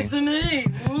Sandy Kane? To me.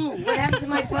 Ooh, what happened to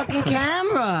my fucking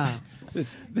camera?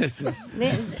 This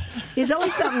is There's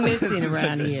always something missing This is a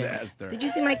around here. disaster. Did you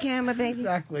see my camera, baby?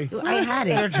 Exactly. I had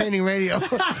it. Entertaining radio.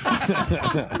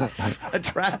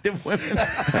 Attractive women.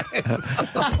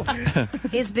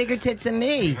 He has bigger tits than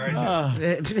me.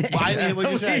 What'd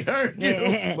you say? What'd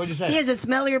you say? He has a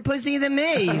smellier pussy than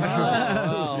me.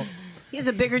 He has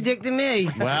a bigger dick than me.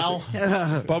 Well,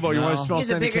 Bobo, you want to smell He's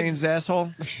a Sandy bigger- Kane's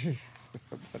asshole?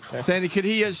 Sandy, could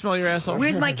he smell your asshole?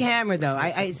 Where's my camera, though?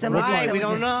 Somebody We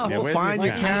don't know. Yeah, We'll where's find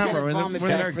your your camera.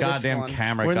 where's our goddamn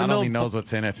camera? We're in the God only middle- knows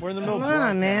what's in it. We're in the middle. Come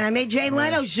on, man. I made Jay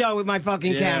Leno's show with my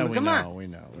fucking camera. Come on. We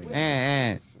know.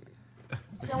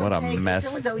 What a mess.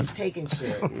 Someone's always taking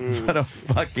shit. What a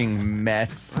fucking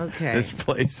mess Okay. this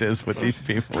place is with these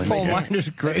people in Coal here. miner's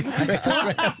great.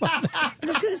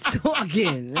 Look who's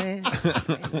talking, man.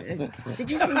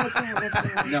 Did you see my camera?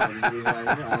 No,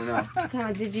 I don't know.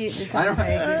 God, did you? I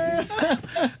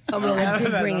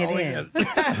did bring it in.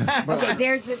 Okay,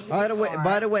 there's the.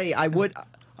 By the way,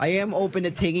 I am open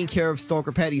to taking care of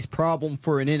Stalker Patty's problem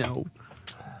for an inno.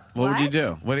 What would you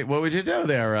do? What would you do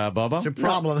there, Bobo? It's a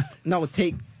problem. No,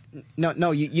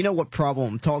 you know what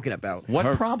problem I'm talking about. What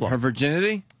Her- problem? Her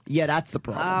virginity? Yeah, that's the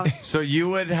problem. So you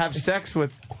would have sex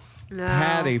with No.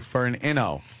 Patty for an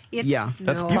inno? It's, Yeah.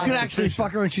 That's no. You can actually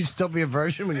fuck her and she'd still be a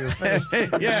virgin when you're finished.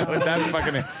 Yeah, with that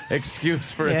fucking excuse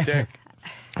for a Yeah. dick.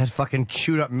 That fucking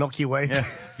chewed up Milky Way. Yeah.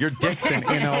 Your dick's an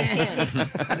inno.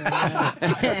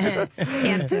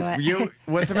 Can't do it.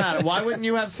 What's the matter? Why wouldn't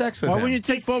you have sex with Why him? wouldn't you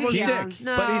take He's too Bobo's young. dick?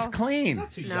 No. But he's clean.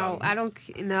 No, I don't.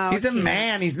 No, He's a can't.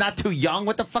 man. He's not too young.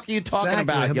 What the fuck are you talking Exactly.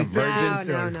 about, He'll you be very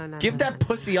virgin? No. Give that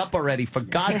pussy up already, for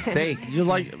God's sake. You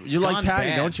like gone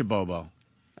Patty, bad. don't you, Bobo?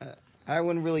 I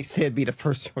wouldn't really say it'd be the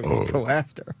first one to go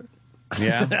after.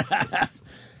 Yeah.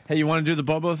 Hey, you want to do the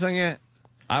Bobo thing yet?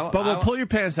 Bobo, I- pull your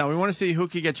pants down. We want to see who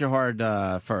could get you hard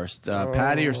first,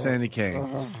 Patty or Sandy Kane.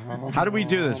 How do we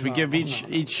do this? We give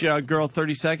each girl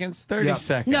 30 seconds? 30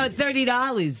 seconds. No,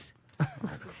 $30.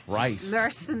 Christ.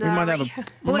 Mercenary. We might have a...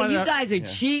 we Boy, might you have- guys are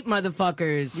cheap,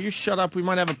 motherfuckers. Will you shut up? We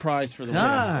might have a prize for the winner.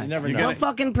 God, You never You're know. what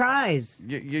fucking prize?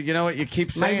 You know what? You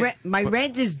keep My saying... my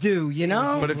rent is due. You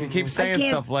know. But if you keep saying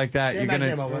can't- stuff like that, you're back going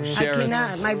there, Bobo. to I share it.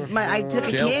 cannot. I took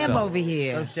a Jail cab cell. over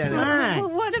here. Don't stand Come there. on.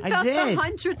 Well, what I about the did.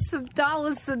 hundreds of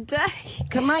dollars a day?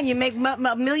 Come on, you make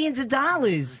millions of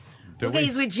dollars. Do Look at we?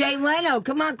 he's with Jay Leno.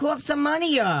 Come on, cough some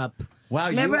money up. Wow,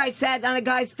 Remember, you, I sat on a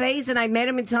guy's face and I met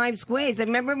him in Times Square. He said,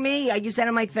 "Remember me? You sat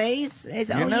on my face." I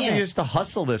said, you "Oh never yeah." used to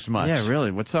hustle this much. Yeah,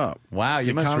 really. What's up? Wow, The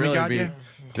you must economy really got be... you?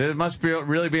 There must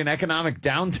really be an economic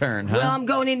downturn, huh? Well, I'm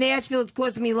going to Nashville. It's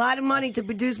costing me a lot of money to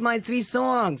produce my 3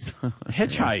 songs.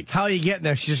 Hitchhike. How are you getting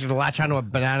there? She's just going to latch onto a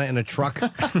banana in a truck.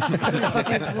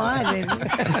 Fucking fly, baby.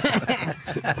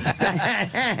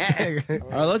 All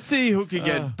right, let's see who could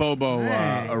get Bobo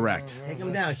erect. Take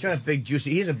him down. Show that big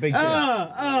juicy. He's a big dude.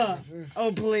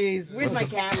 Oh, please. Where's my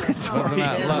camera?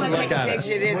 Look at it.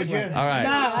 Picture this one. All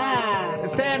right. No,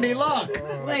 Sandy, look.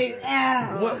 wait.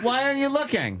 Why are you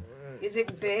looking? Is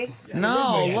it big?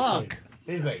 No, look.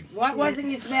 He's big. Why wasn't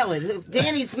you smell it?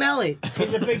 Danny, smell it.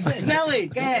 He's a big thing. Smell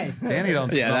it. Go ahead. Danny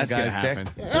don't Yeah, smell that's gonna guys' dick.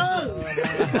 happen.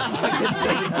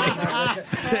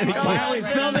 Why are we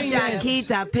filming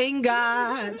Shakita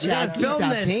Pinga.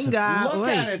 Shakita Pinga. Look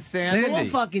Wait. at it, Sandy. Small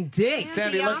fucking dick.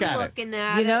 Sandy, I'm look at it. looking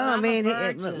at You it, know, and I I'm mean, a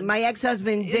virgin. my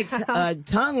ex-husband Dick's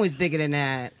tongue was bigger than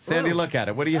that. Sandy, look at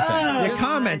it. What do you think? Yeah,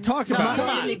 comment. Talk about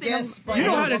it. You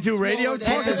know how to do radio?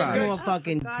 Talk That's a about small it.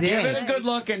 fucking Give it dick. a good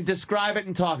look and describe it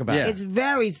and talk about Yeah. it. It's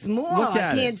very small. Look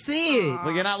at I can't it. see it.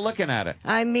 Well, you're not looking at it.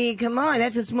 I mean, come on.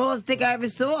 That's the smallest dick I ever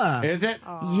saw. Is it?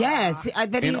 Yes. I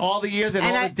bet In he, all the years and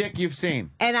and all I- the dick you've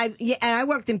seen. and I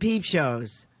worked in peep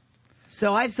shows.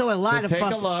 So I saw a lot So of take a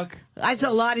fuck- look. I saw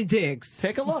a lot of dicks.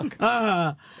 Take a look. Take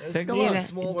a you look. know.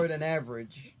 Smaller than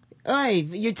average. Oi,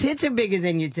 your tits are bigger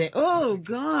than your dick. Oh,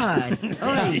 God. Oi.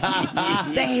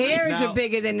 The hairs Now- are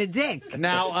bigger than the dick.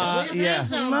 Now, yeah.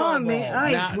 Come on, man.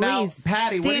 Oi, Now, please.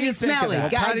 Patty, what do Danny, you think smell of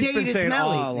it. that? I Patty's dare been you to saying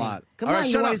smell a it. lot. Come All on, right,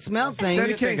 you shut want up. to smell things.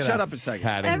 Sandy you think Kane, of shut that? up a second.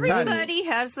 Patty. Everybody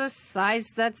has a size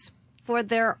that's for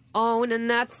their own, and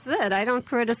that's it. I don't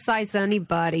criticize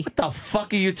anybody. What the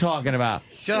fuck are you talking about?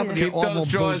 Shut up with Keep your awful those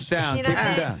drawers boobs. down. You Keep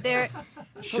them know, down.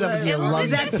 Shut up with your Is lungs.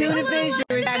 that tuna fish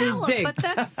or is that his undeveloped, dick? But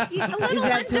that's a little Is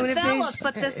that tuna undeveloped, fish?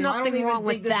 but there's I don't nothing even wrong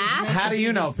think with this is that. meant How to do be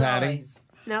you know, this Patty? size.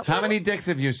 No. How many dicks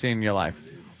have you seen in your life?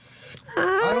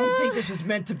 I don't think this is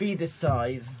meant to be this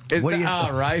size. Is What do you-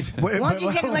 all right? Why don't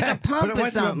you get like a pump But it or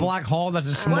went through a something? black hole that's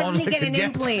as small Why doesn't as he it get an could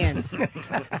implant?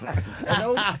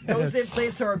 Those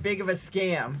implants are a big of a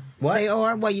scam. They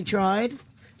are? Well, you tried?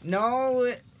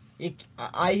 No,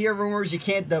 I hear rumors you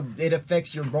can't. It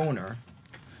affects your boner.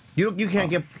 You can't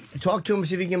get. Talk to him,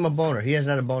 see if you can give him a boner. He hasn't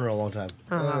had a boner in a long time.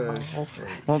 Well,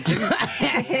 all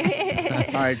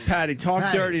right, Patty,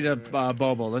 talk dirty to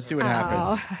Bobo. Let's see what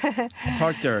happens.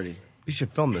 Talk dirty. You should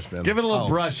film this, man. Give it a little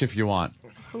brush if you want.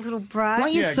 A little brush. Why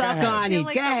don't you Yeah, go suck ahead. on it?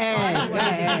 Like Go a ahead. fun Go one,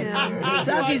 ahead. yeah.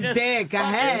 Suck his dick. Go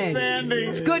ahead. Sandy.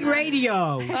 It's good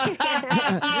radio.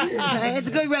 It's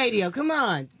good radio. Come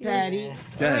on, Patty.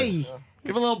 Hey,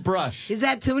 Give it a little brush. is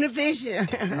that tuna fish?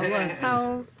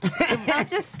 I'll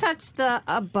just touch the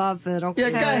above it, okay? Yeah,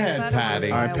 go ahead,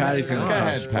 Patty. All right, Patty's going to Go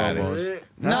touch ahead, Patty. Bobo's.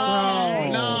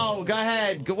 No, go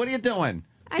ahead. What are you doing?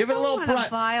 Give it a little brush. brush.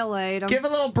 Violate him. Give it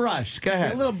a little brush. Go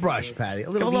ahead. A little brush, Patty. A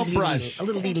little, Give a little brush. A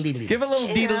little deedle. Give a little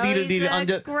deedle deedle he's deedle a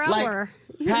under grower.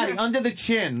 Patty under the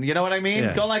chin. You know what I mean?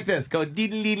 Yeah. Go like this. Go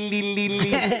deedle deedle deedle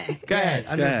deedle. Go ahead.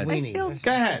 Under his ahead. weenie.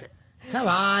 Go ahead. Come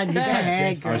on, you Go got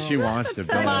ahead. it. Oh, she wants to.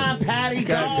 Come on, Patty.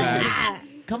 Go.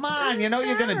 Patty. Come on. You know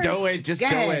you're gonna do it. Just Go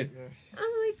do ahead. it.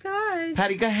 Oh my god.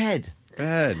 Patty, go ahead. Go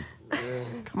ahead.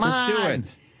 Come Just on. do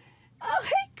it. Oh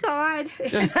my god.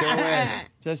 Just do it.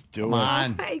 Just do Come it.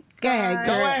 on. Oh my Go ahead. god.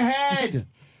 Go ahead.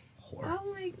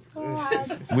 Oh my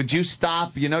god. Would you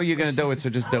stop? You know you're gonna do it, so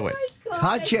just do it. Oh my god.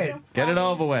 Touch it. Get it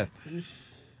over with.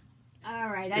 All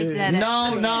right, I did it.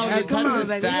 No, you Come touch on, the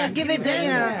baby. sack. Give it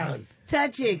down.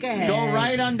 Touch it. Go ahead. Go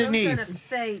right I'm underneath. gonna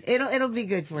faint. It'll be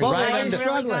good for you. Bobo, Right why are you under- I'm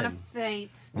really struggling? gonna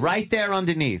faint. Right there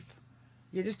underneath.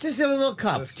 Yeah, just have a little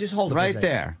cup. Just hold it. Right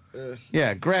there.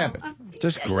 Yeah, grab it.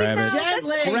 Just grab it.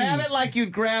 Grab it like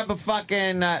you'd grab a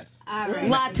fucking. All right.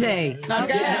 Latte.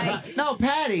 Okay. No,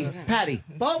 Patty.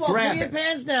 Bobo, Grab put your it.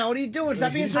 pants down. What are you doing?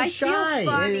 Stop being so I shy.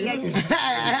 feel funny.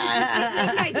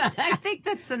 I think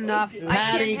that's enough. I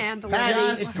Patty, can't handle Patty, it.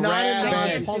 just it's not grab enough. I it.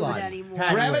 can't Hold do on. it anymore.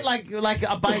 Patty, Grab wait. it like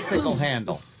a bicycle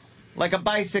handle. Like a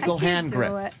bicycle I can't hand do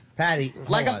grip. it. Patty,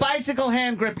 Like hold a on. bicycle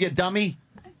hand grip, you dummy.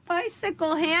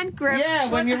 Bicycle hand grip.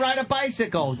 Yeah, when you ride a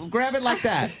bicycle. Grab it like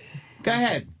that. Go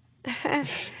ahead.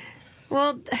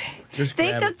 Well, Just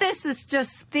think grab of this as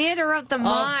just theater of the Of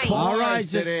mind. course All right, it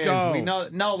just is. go. We know,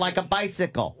 no, like a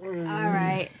bicycle. All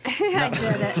right. I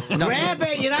did it. No, Grab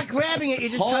it. You're not grabbing it.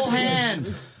 You're just whole touching hand.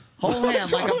 it. Whole hand,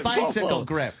 like a with bicycle Bobo?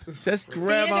 grip. Just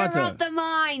grab Theater onto of it. the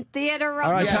mind. Theater of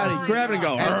All right, the Patty, mind. grab it and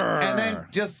go. And then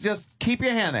just keep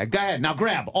your hand there. Go ahead. Now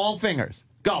grab all fingers.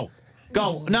 Go.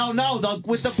 No,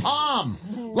 with the palm.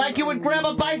 Like you would grab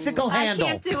a bicycle I handle.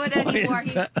 can't do it anymore.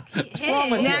 He's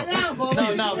wrong with hit you? it. Now,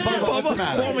 Bobo. No, Bobo, what's the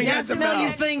matter? foaming Now at the smell your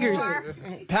mouth. fingers.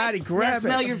 Patty, Now grab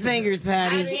smell it. your fingers, I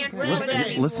Patty. can't do it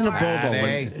anymore. Listen to Bobo.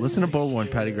 Patty. Listen to Bobo when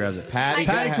Patty grabs it. Patty,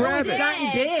 Patty, go grab ahead. it.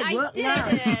 gotten big. I Look, did no.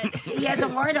 it. He has a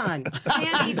heart on.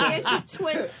 Sandy, there's your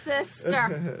twist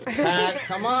sister.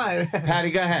 Come on.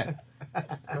 Patty, go ahead.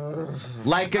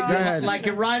 Like ahead. like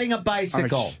you're riding a All right,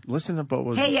 bicycle. listen to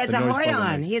Bobo. Hey, he has the a noise heart Bobo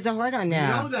on. makes. He has a heart on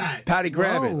now. that. Patty,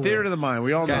 grab Whoa. it. Theater of the mind.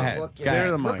 We all Go know. ahead. Look, Theater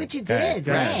of the mind. Look what you Go ahead. did.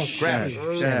 Go ahead. Right. Grab it.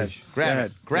 Go ahead. Grab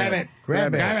it. Grab it.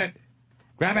 Grab it. Grab it.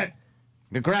 Grab it.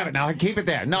 Grab it. Now keep it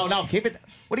there. No, keep it.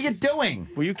 What are you doing?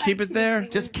 Will you keep it there?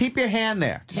 Just keep your hand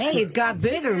there. Hey, it's got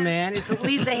bigger, man. It's at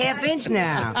least a half inch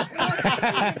now.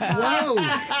 Whoa.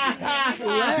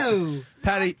 Whoa.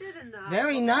 Patty,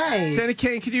 Very nice. Sandy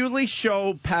Kane, could you at least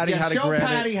show Patty Yeah, how to show grab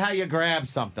Patty it? how you grab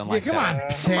something like Come on,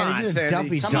 that. Sandy. This is Sandy.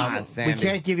 dumpy Come stuff. on, Sandy. We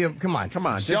can't give you. Come on. Come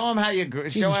on. Show him how you show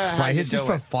Jesus her how Christ, you it's just do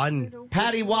for it. fun.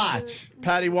 Patty, watch.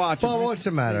 Patty, watch. Well, what's the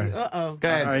matter? Uh-oh. Go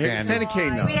ahead, All right, here, Sandy. Sandy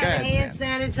Kane, though. We have a Go ahead,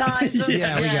 hand sanitizer.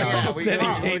 Yeah, we got we Sandy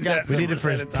got- Kane's we got got We some. need it for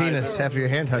his penis after your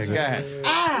hand touches Go it. ahead.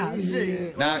 Ah,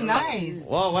 Now- nice.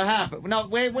 Whoa, what happened? No,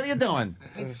 wait, what are you doing?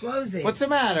 Explosive. What's the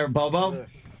matter, Bobo?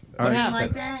 What right. happened?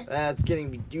 like that? That's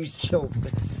getting me huge chills.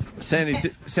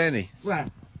 Sandy, Right.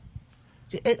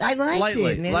 I liked lightly,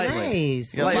 it, man. lightly.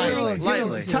 Nice. Yeah, lightly,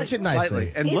 lightly. Touch it nicely.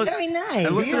 lightly. And He's listen, very nice.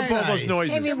 And listen He's to very Bobo's nice.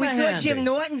 noises. I mean, we Give saw him a Jim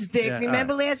handy. Norton's dick. Yeah,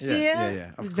 Remember last yeah, year? yeah,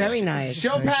 It of was very nice.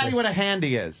 Show Patty what a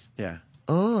handy is. Yeah.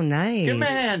 Oh, nice. Give him a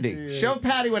handy. Show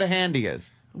Patty what a handy is.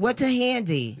 What's a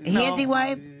handy? A No. handy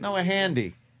wipe? No, a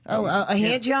handy. Oh, a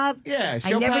hand job? Yeah, I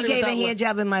show never Patty gave what a that hand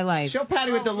job in my life. Show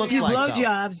Patty what that A looks few like. blow though.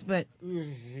 jobs, but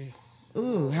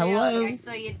ooh, hello. Okay,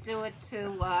 so you do it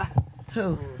to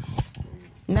Who?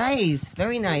 Nice,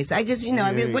 very nice. I just,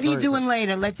 I mean, what are you doing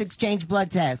later? Let's exchange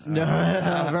blood tests.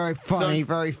 Very funny,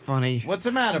 very funny. What's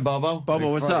the matter, Bobo?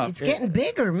 Bobo, what's up? It's getting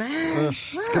bigger, man.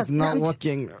 It's not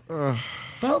looking.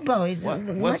 Bobo, he's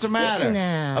What's the matter?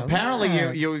 Now.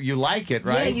 Apparently, you like it,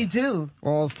 right? Yeah, you do.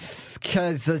 Well,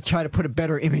 because I try to put a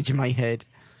better image in my head.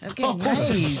 Okay,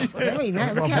 nice. Very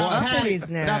nice. Look how up it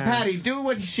is now. Now, Patty, do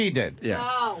what she did. Yeah.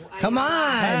 Oh, Come on.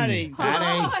 Patty.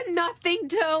 Oh, nothing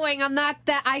doing. I'm not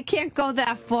that. I can't go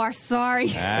that far. Sorry.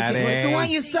 Patty. So why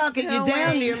you suck it? You're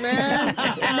down here, man.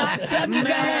 Not sucking your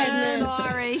head, man.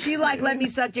 Sorry. She like Let Me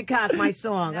Suck Your Cock, my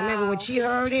song. I remember when she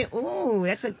heard it. Ooh,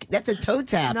 that's a toe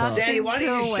tapper. No. Sandy, why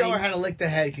don't you show her how to lick the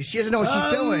head? Because she doesn't know what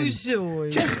she's doing. Sure.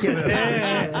 Just give it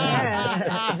a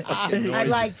I'd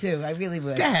like to. I really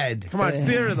would. Go ahead. Come on, it's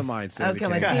theater of the mind, Sandy.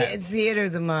 Okay, theater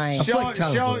of the mind. Show,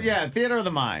 theater of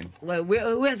the mind.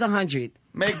 Where's 100?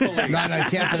 Make believe. No,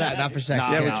 can't for that. Not for sex.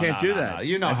 Yeah, we can't do that. No.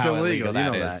 You know That's how illegal. that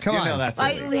You know is. that. Come on. You know that's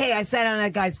illegal. Hey, I sat on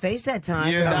that guy's face that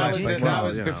time. Yeah, that was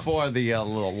you know. before the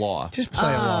little law. Just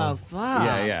play along. fuck.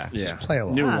 Yeah. Just play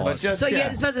along. New Wow. laws. Just, So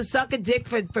you're supposed to suck a dick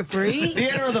for free?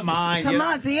 Theater of the mind. Come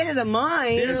on, theater of the mind.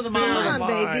 Theater of the Come mind. on,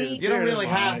 baby. You don't really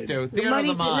have to. The Theater of money,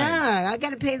 the mind. I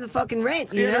got to pay the fucking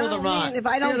rent. You Theater know, of the mind. if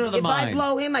I don't, Theater of the if I mind.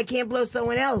 blow him, I can't blow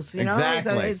someone else. You know,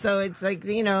 Exactly. so it's like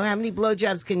how many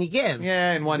blowjobs can you give?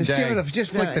 Yeah, in one Just day. give it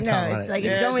just lick the No, tongue on it's it. like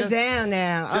it's going down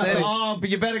now. Oh, but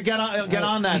you better get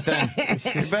on that then.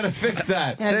 You better fix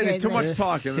that. Sandy, too much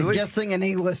talking. At least Guessing an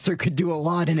A-lister could do a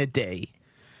lot in a day.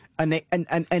 An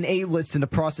A-list in the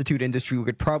prostitute industry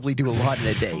could probably do a lot in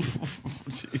a day.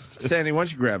 Sandy, why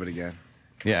don't you grab it again?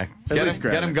 Yeah, At least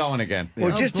grab get him it. going again.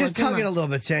 Well, Oh, just boy, tug come it a little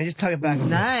bit, Sandy. Just tug it back.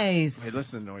 Nice. Hey,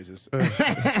 listen to noises. Listen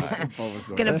to Bobo's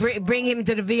noise. Gonna bring him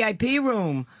to the VIP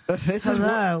room. This is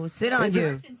Hello, sit on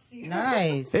you.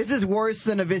 Nice. This is worse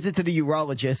than a visit to the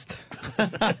urologist.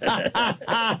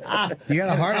 You got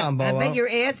a heart on, I Bobo. bet your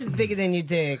ass is bigger than your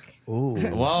dick. Ooh.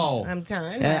 Whoa. I'm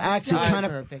telling you. Actually, kind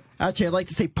of. Perfect. Actually, I'd like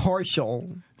to say partial.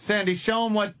 Sandy, show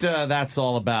him what that's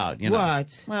all about. You know?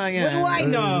 What? Well, yeah. What do I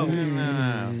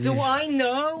know? Do I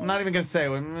know? I'm not even going to say.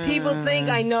 People think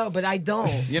I know, but I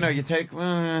don't. You know, you take.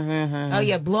 Oh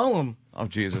yeah, blow him. Oh,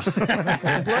 Jesus.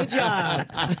 Blow job.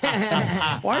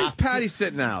 Why is Patty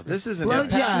sitting out? This isn't Blow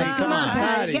it. job. Come on,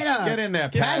 Patty. Get up. Get in there,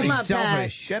 Get Patty. him up,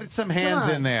 Patty. Get some hands Come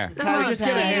on. in there. Come on, just get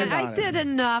a Patty. hand on I it. did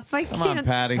enough. I Come can't. on,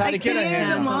 Patty. Patty, get a Theater of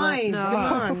hand the on it. mind. No. Come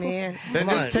on, man. Then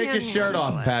just take your shirt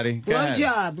off, Patty. Go Blow ahead.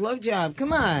 job. Blow job.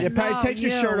 Come on. Yeah, Patty, No, take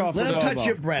your you. shirt off. Let for him touch Bobo.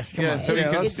 your breast. Come Yeah, on. so he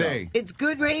can let's go. see. It's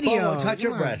good radio. Bobo, touch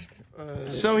your Come on. breast.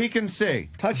 So he can see.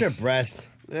 Touch her breast.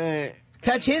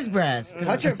 Touch his breast.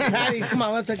 Touch her, Patty. Come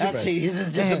on, let him touch your breast. Actually, this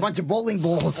is just a bunch of bowling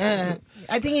balls. I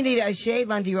think you need a shave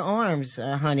under your arms,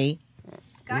 honey.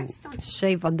 Guys don't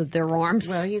shave under their arms.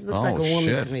 Well, he looks Oh, like a woman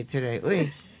shit. to me today.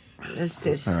 Uy.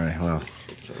 This. All right, well.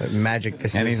 Magic.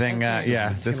 This Anything? is. Yeah,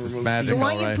 this is magic. So why all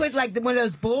don't you right. put like one of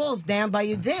those balls down by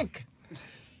your dick?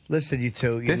 Listen, you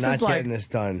two, you're This is not like- getting this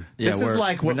done. Yeah, This is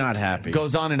like we're what not happy.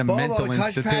 goes on in a Bobo, mental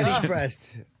touch Patty's institution.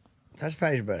 breast. Touch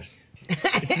Patty's breast.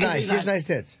 It's nice. She has nice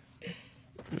tits.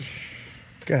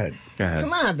 Go ahead. Go ahead.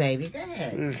 Come on, baby. Go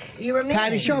ahead. You're a man.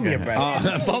 Patty, show me your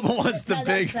breast. Bobo wants the No,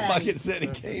 big that's Patty. fucking Sandy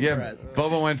Kane Yeah, breast.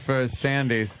 Bobo went for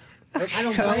Sandy's. I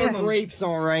don't Sour blame him. grapes,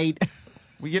 all right.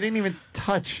 Well, you didn't even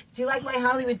touch. Do you like my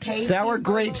Hollywood pasties? Sour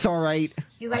Bobo? grapes, all right. Do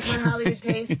you like my Hollywood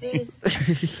pasties?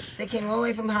 They came all the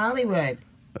way from Hollywood.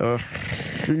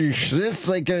 This,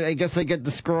 I guess I could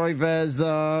describe as,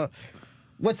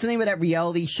 what's the name of that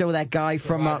reality show? That guy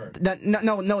from,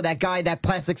 no, that guy, that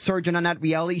plastic surgeon on that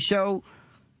reality show.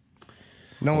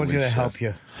 No one's going to help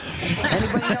you.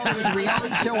 Anybody know his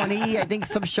reality show on E? I think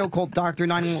some show called Dr.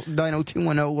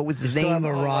 90210. What was his Still have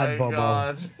name? a rod,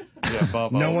 Bobo. Yeah,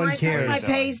 Bobo. No one Want to touch cares. my Like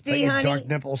pasty, your honey? dark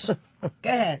nipples. Go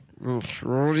ahead.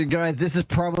 Oh, you guys, this is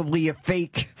probably a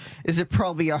fake. Is it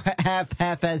probably a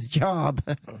half-ass job?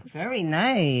 Very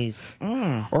nice.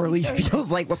 Or at least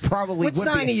feels like what probably What would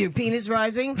sign be. are you? Penis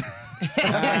rising?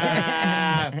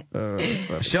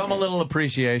 Show him a little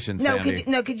appreciation, No, Sandy.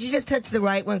 could you just touch the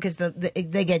right one because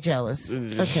they get jealous?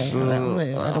 Okay, I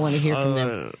don't want to hear from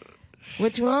them.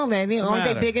 What's wrong, baby? the Aren't they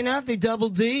matter? big enough? They're double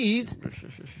D's.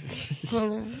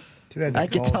 I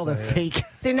can tell they're fake.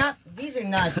 They're not. These are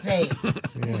not fake.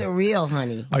 These are real,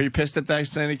 honey. Are you pissed at that,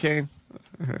 Sandy Kane?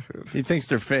 He thinks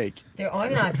they're fake. They are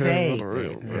not fake.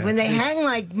 When they hang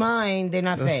like mine, they're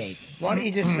not fake. Why don't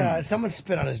you just, someone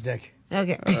spit on his dick.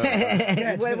 Okay.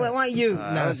 what want you?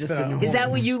 No, spit on a Is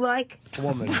that what you like?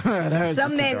 woman.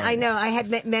 Some men, I know. I had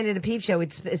men at a peep show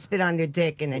would spit on their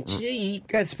dick and then gee.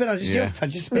 Go ahead, spit on it. Just, Yeah.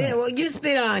 just spit Spit, on it. well, you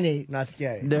spit on it. Not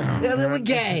gay. We're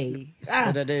gay.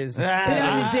 But it is. Spit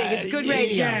on the dick. It's good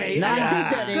radio. No, I think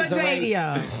that is Good all right.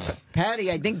 radio.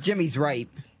 Patty, I think Jimmy's right.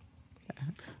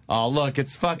 Oh, look,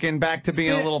 it's fucking back to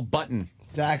being a little button.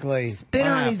 Exactly. Spit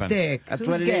on his dick. That's Who's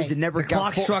what it gay? is. It never The got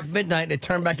clock full, struck midnight and it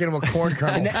turned back into a corn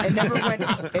kernel.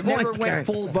 it never went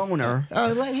full boner. Oh,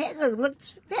 look, hey, look,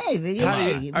 hey,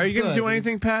 Patty, are you going to do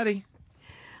anything, Patty?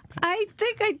 I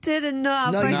think I did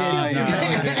enough. No, I you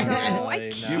feel didn't. no, I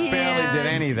can't. You barely did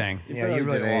anything. Yeah, you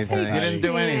really did awful. anything. You didn't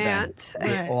do anything.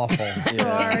 Can't. Awful.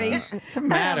 Sorry. What's the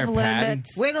matter, I have Patty?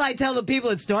 limits. Wait till I tell the people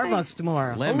at Starbucks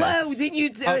tomorrow. Limits. Hello, didn't you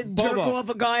jerk Bobo. off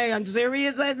a guy on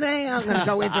Sirius, I think? I'm going to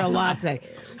go in for a latte.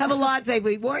 Have a latte,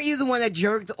 please. Weren't you the one that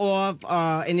jerked off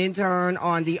an intern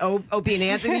on the Opie and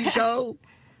Anthony show?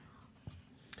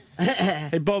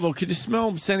 Hey, Bobo, could you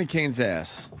smell Sandy Kane's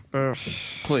ass?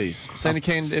 Please. Sandy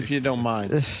Kane, if you don't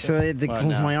mind. So I had to close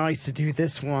my eyes to do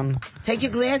this one. Take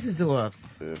your glasses off.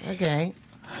 Okay.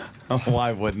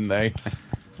 Why wouldn't they?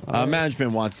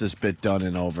 Management wants this bit done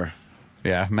and over.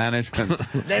 Yeah, management.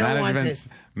 They don't want this.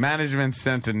 Management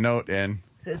sent a note in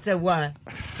So what?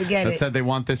 Forget that it. said they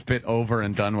want this bit over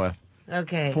and done with,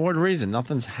 Okay. For what reason?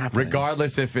 Nothing's happening.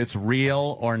 regardless if it's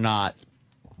real or not.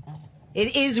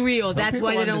 It is real. That's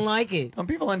why they don't like it. Don't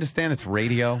people understand it's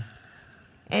radio?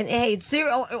 And hey,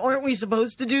 aren't we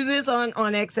supposed to do this on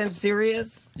XM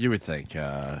Sirius? You would think.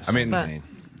 I mean, But-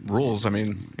 rules. I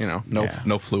mean, you know,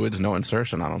 no fluids, no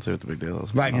insertion. I don't see what the big deal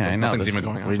is. Right. Yeah, I know. Nothing's There's, even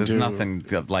going on. there's nothing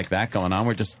like that going on.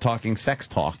 We're just talking sex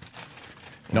talk.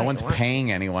 No one's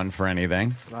paying anyone for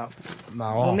anything.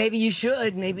 Well, maybe you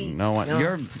should. Maybe. No one.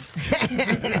 You're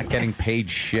not getting paid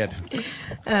shit.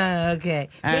 Okay.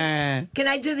 Eh. Can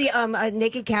I do the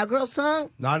Naked Cowgirl song?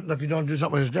 Not if you don't do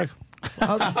something with his dick.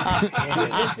 Okay.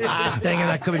 Thinking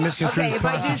that could be misconstrued Okay, as if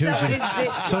I do something with prostitution. his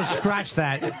dick. So scratch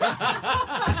that.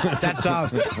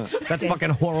 That's fucking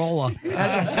horola.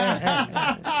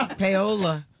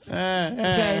 Paola.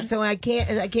 Okay, so I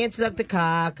can't suck the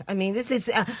cock. I mean, this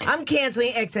is I'm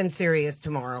canceling XM Sirius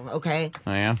tomorrow. Okay.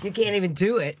 Oh, yeah? You can't even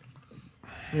do it.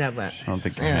 No, but I don't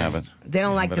think you have it. they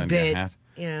don't like Have it the on your bit. hat.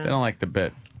 You know, They don't like the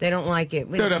bit. they don't like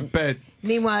it. Do the bit.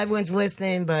 Meanwhile, everyone's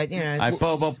listening, but you know. I it's-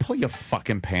 Bobo, pull your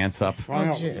fucking pants up.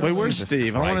 Wait, where's Jesus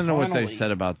Steve? I want to Christ. know what they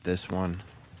said about this one.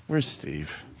 Where's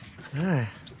Steve?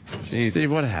 Jesus.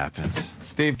 Steve, what happened?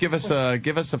 Steve, give us a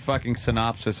fucking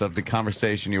synopsis of the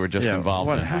conversation you were just involved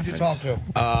what in. Who'd you happened?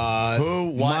 talk to? Who,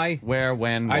 what, where,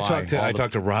 when, why? I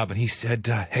talked to Rob, and he said,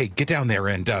 "Hey, get down there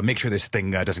and make sure this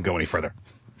thing doesn't go any further."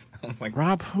 I'm like,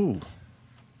 Rob who?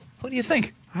 what do you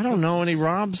think? I don't know any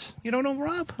Robs. You don't know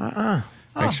Rob?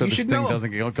 Make sure you this should thing know him.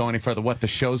 doesn't go any further. What, the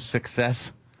show's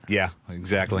success? Yeah,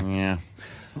 exactly. Yeah.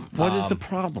 What is the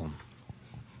problem?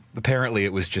 Apparently,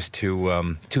 it was just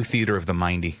too theater of the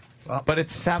mindy. But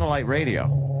it's satellite radio.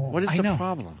 What is I the know.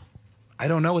 problem? I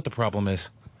don't know what the problem is.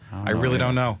 I really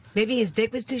don't know. Maybe his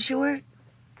dick was too short.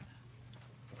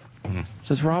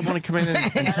 Does Rob want to come in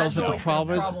and tell us what the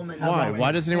problem is? Why?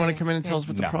 Why doesn't he want to come in and tell us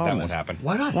what the No, problem that won't is? happen.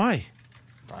 Why not? Why?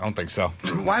 I don't think so.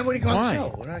 Why would he go on Why? the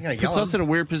show? We're not gonna Puts yell us at in him.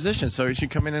 a weird position, so he should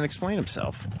come in and explain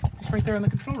himself. He's right there in the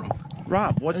control room.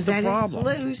 Rob, what's Is the that problem?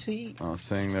 it? Lucy. I'm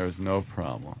saying there's no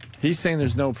problem. He's saying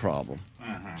there's no problem.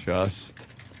 Just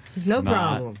There's no not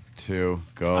problem. to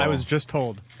go I was just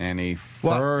told. any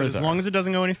But further. as long as it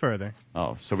doesn't go any further.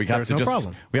 Oh, so we have There's to no just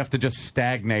problem. we have to just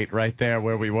stagnate right there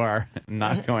where we were, and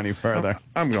not go any further.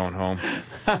 I'm going home.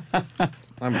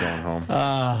 I'm going home.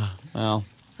 Well,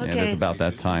 yeah, it Okay. is about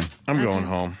that time. I'm going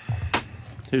home.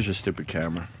 Here's your stupid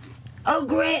camera. Oh,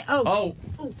 great. Oh.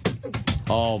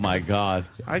 Oh my God!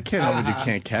 I can't believe you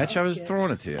can't catch. I was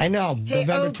throwing it to you. I know. Hey,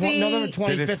 Opie. November Did 25th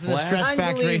it in the flash? Stress Factory.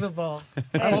 Unbelievable.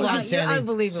 Hold on, You're Sandy.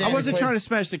 unbelievable. I wasn't please. trying to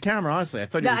smash the camera, honestly. I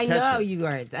thought you No, would I catch know it. you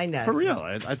weren't. I know. For real.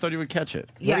 I thought you would catch it.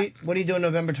 Yeah. What are you doing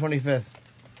November 25th?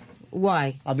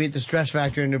 Why? I'll be at the Stress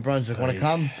Factory in New Brunswick. Want to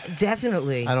come?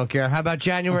 Definitely. I don't care. How about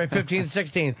January 15th,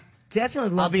 16th? Definitely.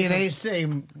 I'll love be to in come.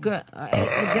 AC. Good.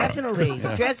 Definitely.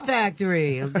 Stress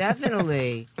Factory.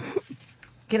 Definitely.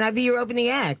 Can I be your opening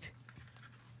act?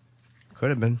 Could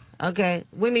have been. Okay.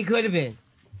 Women could have been.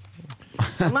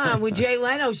 Come on, with Jay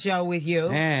Leno show with you.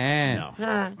 No.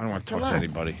 I don't want to talk Come to on.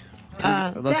 anybody.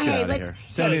 Uh, Let's hey, get out of let's- here.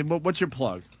 Sandy, hey. what's your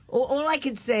plug? All I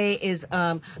can say is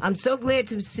I'm so glad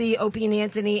to see Opie and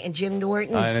Anthony and Jim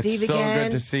Norton and And Steve it's so again.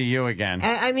 good to see you again.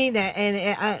 I mean that.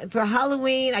 And for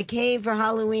Halloween, I came for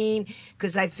Halloween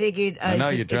because I figured. I know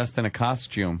it's- you're dressed in a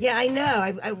costume. Yeah, I know.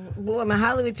 I wore my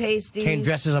Halloween pasties. Came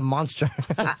dressed as a monster.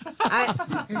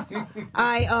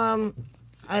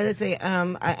 Let's see.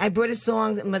 I brought a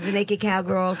song, the Naked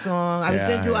Cowgirl song. I was Yeah,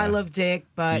 going to do yeah. I Love Dick,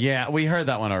 but Yeah, we heard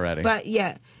that one already. but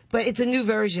it's a new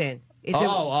version. It's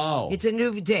it's a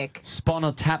new Dick.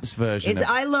 Spinal Tap's version. It's of-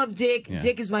 I Love Dick. Yeah.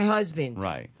 Dick is my husband.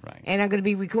 Right. And I'm going to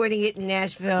be recording it in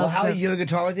Nashville. Well, how so- are you a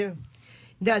guitar with you?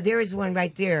 No, there is one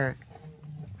right there.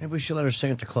 Maybe we should let her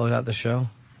sing it to close out the show.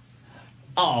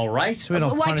 All right. So we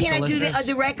don't Why punish can't I do listeners.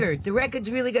 the record? The record's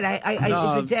really good. No,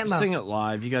 it's a demo. sing it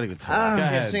live. You got a guitar. Go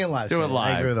ahead. Sing it live. Do it Sandy.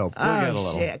 live. I agree with Opie. We'll get a Oh,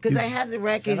 little. shit. Because I have the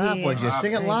record Shut up, here. would you?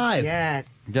 Sing it live. Yeah.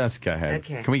 Just go ahead.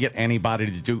 Okay. Can we get anybody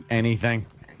to do anything?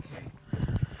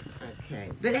 Okay.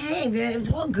 But hey, man,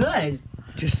 it's all good.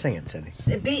 Just sing it, Sandy.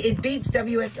 It beats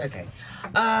WX. Okay.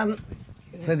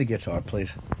 Play the guitar, please.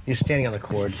 You're standing on the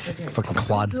chord. Okay. Fucking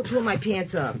clod. Pull my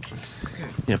pants up.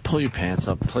 Yeah, pull your pants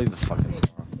up. Play the fucking song.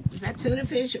 Is that tuna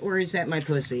fish or is that my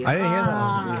pussy? I didn't hear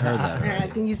that. You heard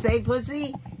that. Can you say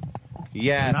pussy?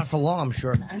 Yes. Not for long, I'm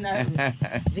sure.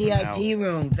 VIP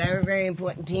room. Very, very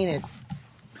important penis.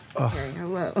 Okay,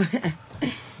 hello.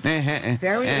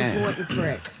 Very important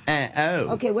prick. Oh.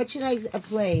 Okay, what should I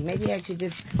play? Maybe I should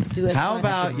just do a How song.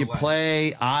 about you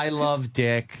play I Love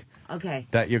Dick Okay.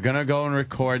 that you're going to go and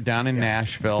record down in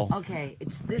Nashville. Okay,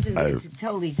 it's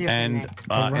totally different. And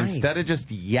Right. instead of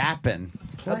just yapping,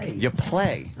 you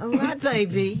play. All right,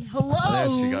 baby. Hello. There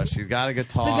she goes. She's got a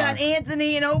guitar. We got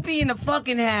Anthony and Opie in the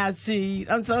fucking house seat.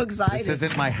 I'm so excited. This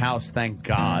isn't my house, thank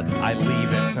God. I leave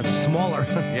it. That's smaller.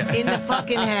 Yeah. In the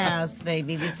fucking house,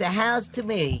 baby. It's a house to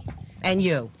me and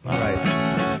you. All right.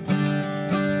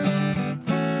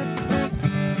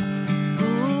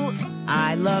 Ooh,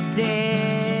 I love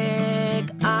Dick.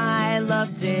 I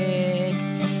love Dick.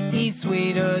 He's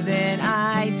sweeter than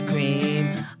ice cream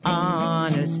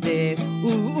on a stick. Ooh,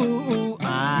 ooh, ooh.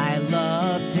 I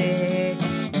love Dick.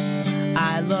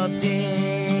 I love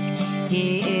Dick.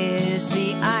 He is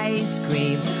the ice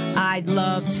cream I'd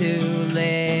love to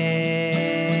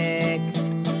lick.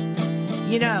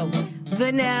 You know,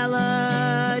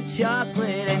 vanilla,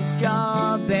 chocolate, and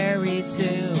strawberry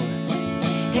too.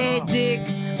 Hey Dick,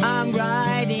 I'm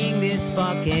writing this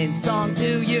fucking song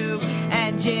to you.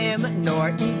 And Jim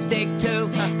Norton's dick too.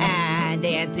 And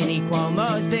Anthony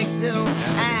Cuomo's big too.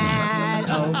 And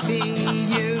Opie,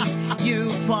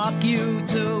 you fuck you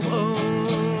too.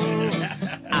 Ooh.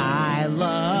 I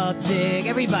love Dick.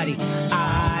 Everybody,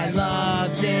 I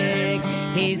love Dick.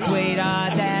 He's sweeter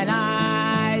than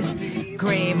ice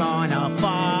cream on a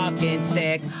fucking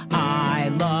stick. I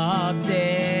love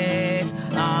Dick.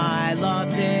 I love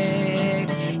Dick.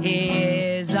 He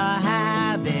is a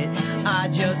habit I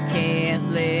just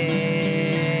can't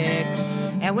lick.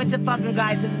 And what's the fucking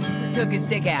guy who took his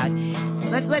dick out?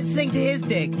 Let's sing to his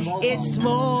dick. It's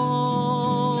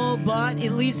small, but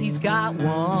at least he's got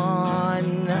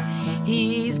one.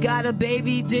 He's got a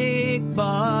baby dick,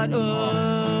 but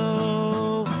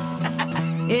oh,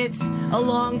 it's a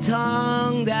long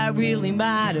tongue that really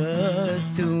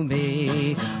matters to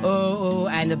me. Oh,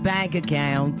 and a bank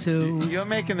account too. You're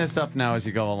making this up now as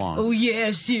you go along. Oh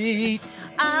yeah, shit.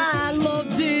 I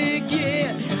love Dick,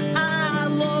 yeah. I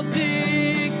love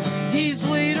Dick. He's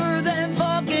sweeter than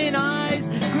fucking ice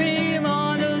cream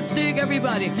on a stick.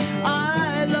 Everybody,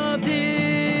 I love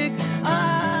Dick.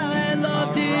 I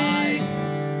love Dick.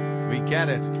 We get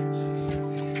it.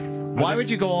 Why would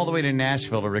you go all the way to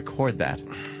Nashville to record that?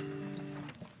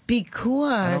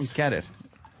 Because I don't get it.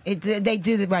 They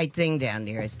do the right thing down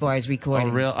there as far as recording.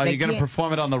 Oh, real? Are They you going to can't-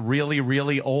 perform it on the really,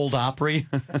 really old Opry?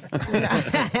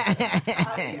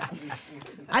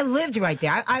 I lived right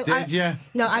there. Did ya?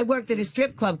 No, I worked at a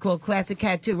strip club called Classic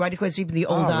Cat 2, right across the street from the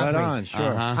old Oh, right Opry. on,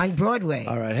 sure. On Broadway.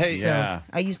 All right, hey, So Yeah.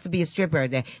 I used to be a stripper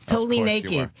there. Totally course you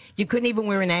naked. were. You couldn't even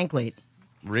wear an anklet.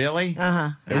 Really? Uh-huh.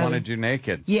 They wanted you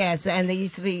naked. Yes, and they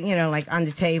used to be, like on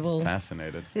the table.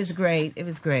 Fascinated. It was great. It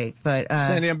was great. But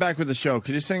Sandy, I'm back with the show.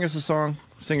 Could you sing us a song?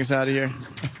 Sing us out of here.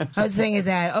 I was saying is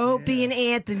that Opie and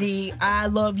Anthony, I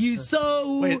love you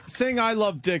so. Wait, sing I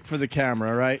Love Dick for the camera,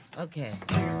 all right? Okay.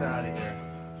 Sing us out of here.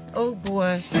 Oh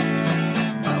boy.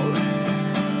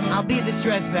 I'll be the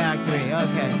Stress Factory.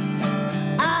 Okay.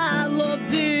 I love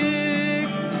Dick.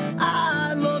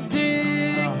 I love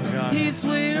Dick. Oh, God. He's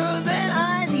sweeter than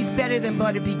ice. He's better than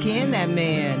butter pecan, that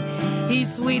man.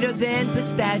 He's sweeter than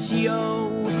pistachio.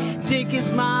 Dick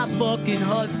is my fucking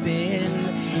husband.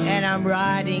 And I'm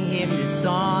writing him this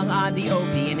song on the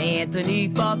Opie and Anthony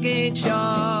fucking show.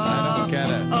 I don't get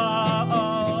it.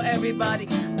 Oh, everybody.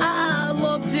 I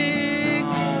love Dick.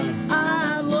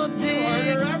 I love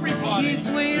Dick. He's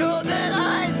sweeter than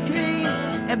ice cream.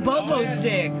 And Bobo's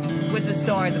Dick was the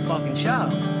star of the fucking show.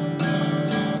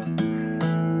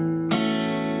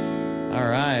 All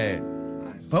right.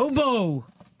 Bobo.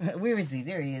 Where is he?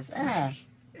 There he is. Ah.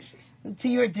 To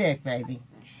your dick, baby.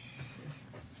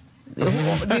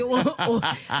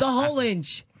 The whole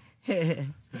inch.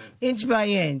 Inch by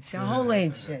inch. A whole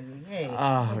inch. Hey,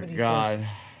 Oh, nobody's God.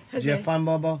 Did you have fun,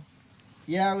 Bobo?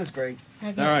 Yeah, it was great.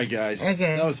 Okay. All right, guys.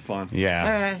 Okay. That was fun. Yeah. All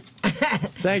right.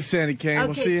 Thanks, Sandy Kane. We'll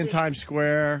Okay, see you in so- Times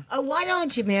Square. Oh, why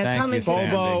don't you, man? Thank Come you, and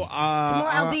Sandy. Bobo, Tomorrow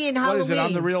I'll be in what is it? I'm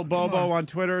Halloween. the real Bobo on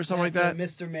Twitter or something like that.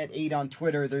 Mr. Met8 on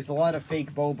Twitter. There's a lot of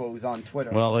fake Bobos on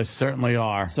Twitter. Well, they certainly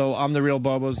are. So I'm the real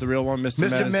Bobo's the real one. Mr.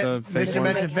 Met is the fake Mr. one.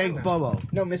 Met's a fake Bobo.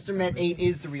 No, Mr. Met8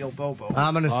 is the real Bobo.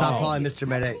 I'm gonna stop Oh. calling Mr.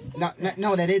 Met.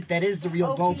 No, that is the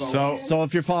real Bobo. So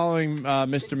if you're following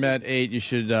Mr. Met 8, you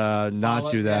should not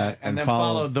do that and then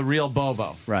follow the real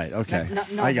Bobo. Right. Okay.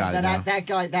 No, I got it now.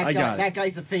 That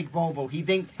guy's a fake Bobo. He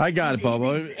thinks. I got it,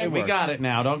 Bobo. We works. got it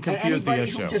now. Don't confuse the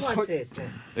Anybody who issue. just What's put- this?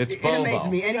 It's It amazes Bobo.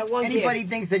 me. Anybody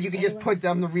thinks that you can just put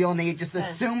them the real name, just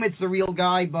assume it's the real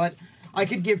guy, but I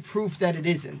could give proof that it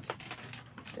isn't.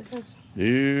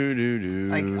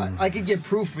 I could give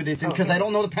proof for this because I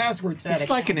don't know the password to that. It's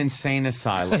like an insane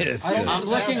asylum. It's I don't just- I'm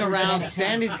looking around.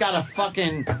 Sandy's got a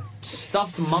fucking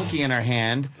stuffed monkey in her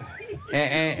hand,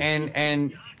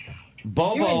 and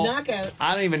Bobo. You're a knockout.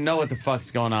 I don't even know what the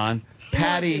fuck's going on.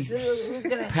 Patty. Who's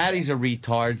gonna? Patty's a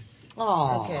retard.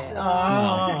 Oh, Okay.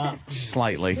 Oh.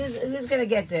 Slightly. Who's gonna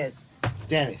get this? It's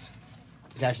Danny's.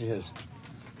 It's actually his.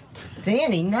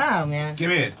 Danny? No, man. Give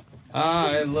me it.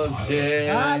 I love Jay.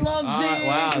 I love Jay.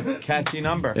 Wow, it's a catchy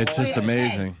number. It's just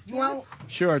amazing. Well,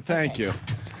 Sure. Thank you.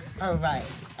 all right.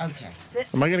 Okay.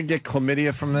 Am I going to get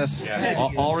chlamydia from this?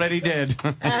 Already did.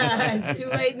 It's too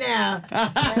late now.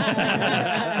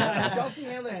 Chelsea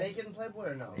Handler naked in Playboy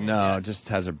or no? No, it just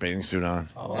has her bathing suit on.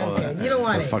 Okay. You don't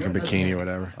want Or it. fucking bikini or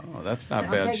whatever. Oh, that's not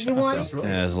Okay, bad. you want it? Yeah,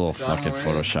 there's a little fucking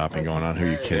photoshopping going on. Who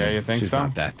are you kidding? Yeah, you think She's so?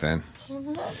 not that thin.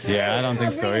 Yeah, I don't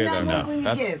think so Bring it either. down, No. bring your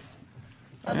That's- gift.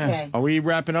 Okay. Are we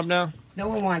wrapping up now? No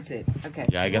one wants it. Okay.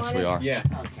 Yeah, I You guess want we it? are. Yeah.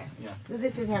 Okay. So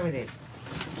this is how it is.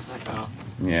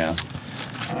 Yeah.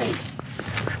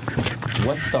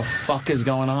 What the fuck is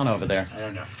going on over there? I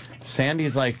don't know.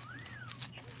 Sandy's like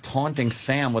taunting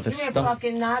Sam with a You're a stuff.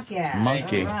 fucking knockout.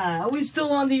 Monkey. All right. Are we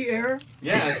still on the air?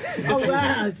 Yes. Oh,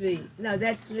 wow. See. No,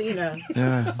 that's, you know.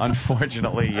 Yeah.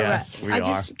 Unfortunately, yes, All right. we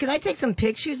are. Can I take some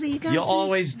pictures of you guys? You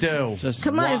always do. Just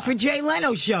Come on, for Jay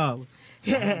Leno show.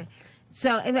 So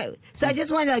I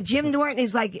just want to. Jim Norton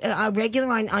is like a regular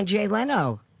on Jay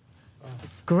Leno.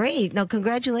 Great. No,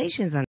 congratulations on.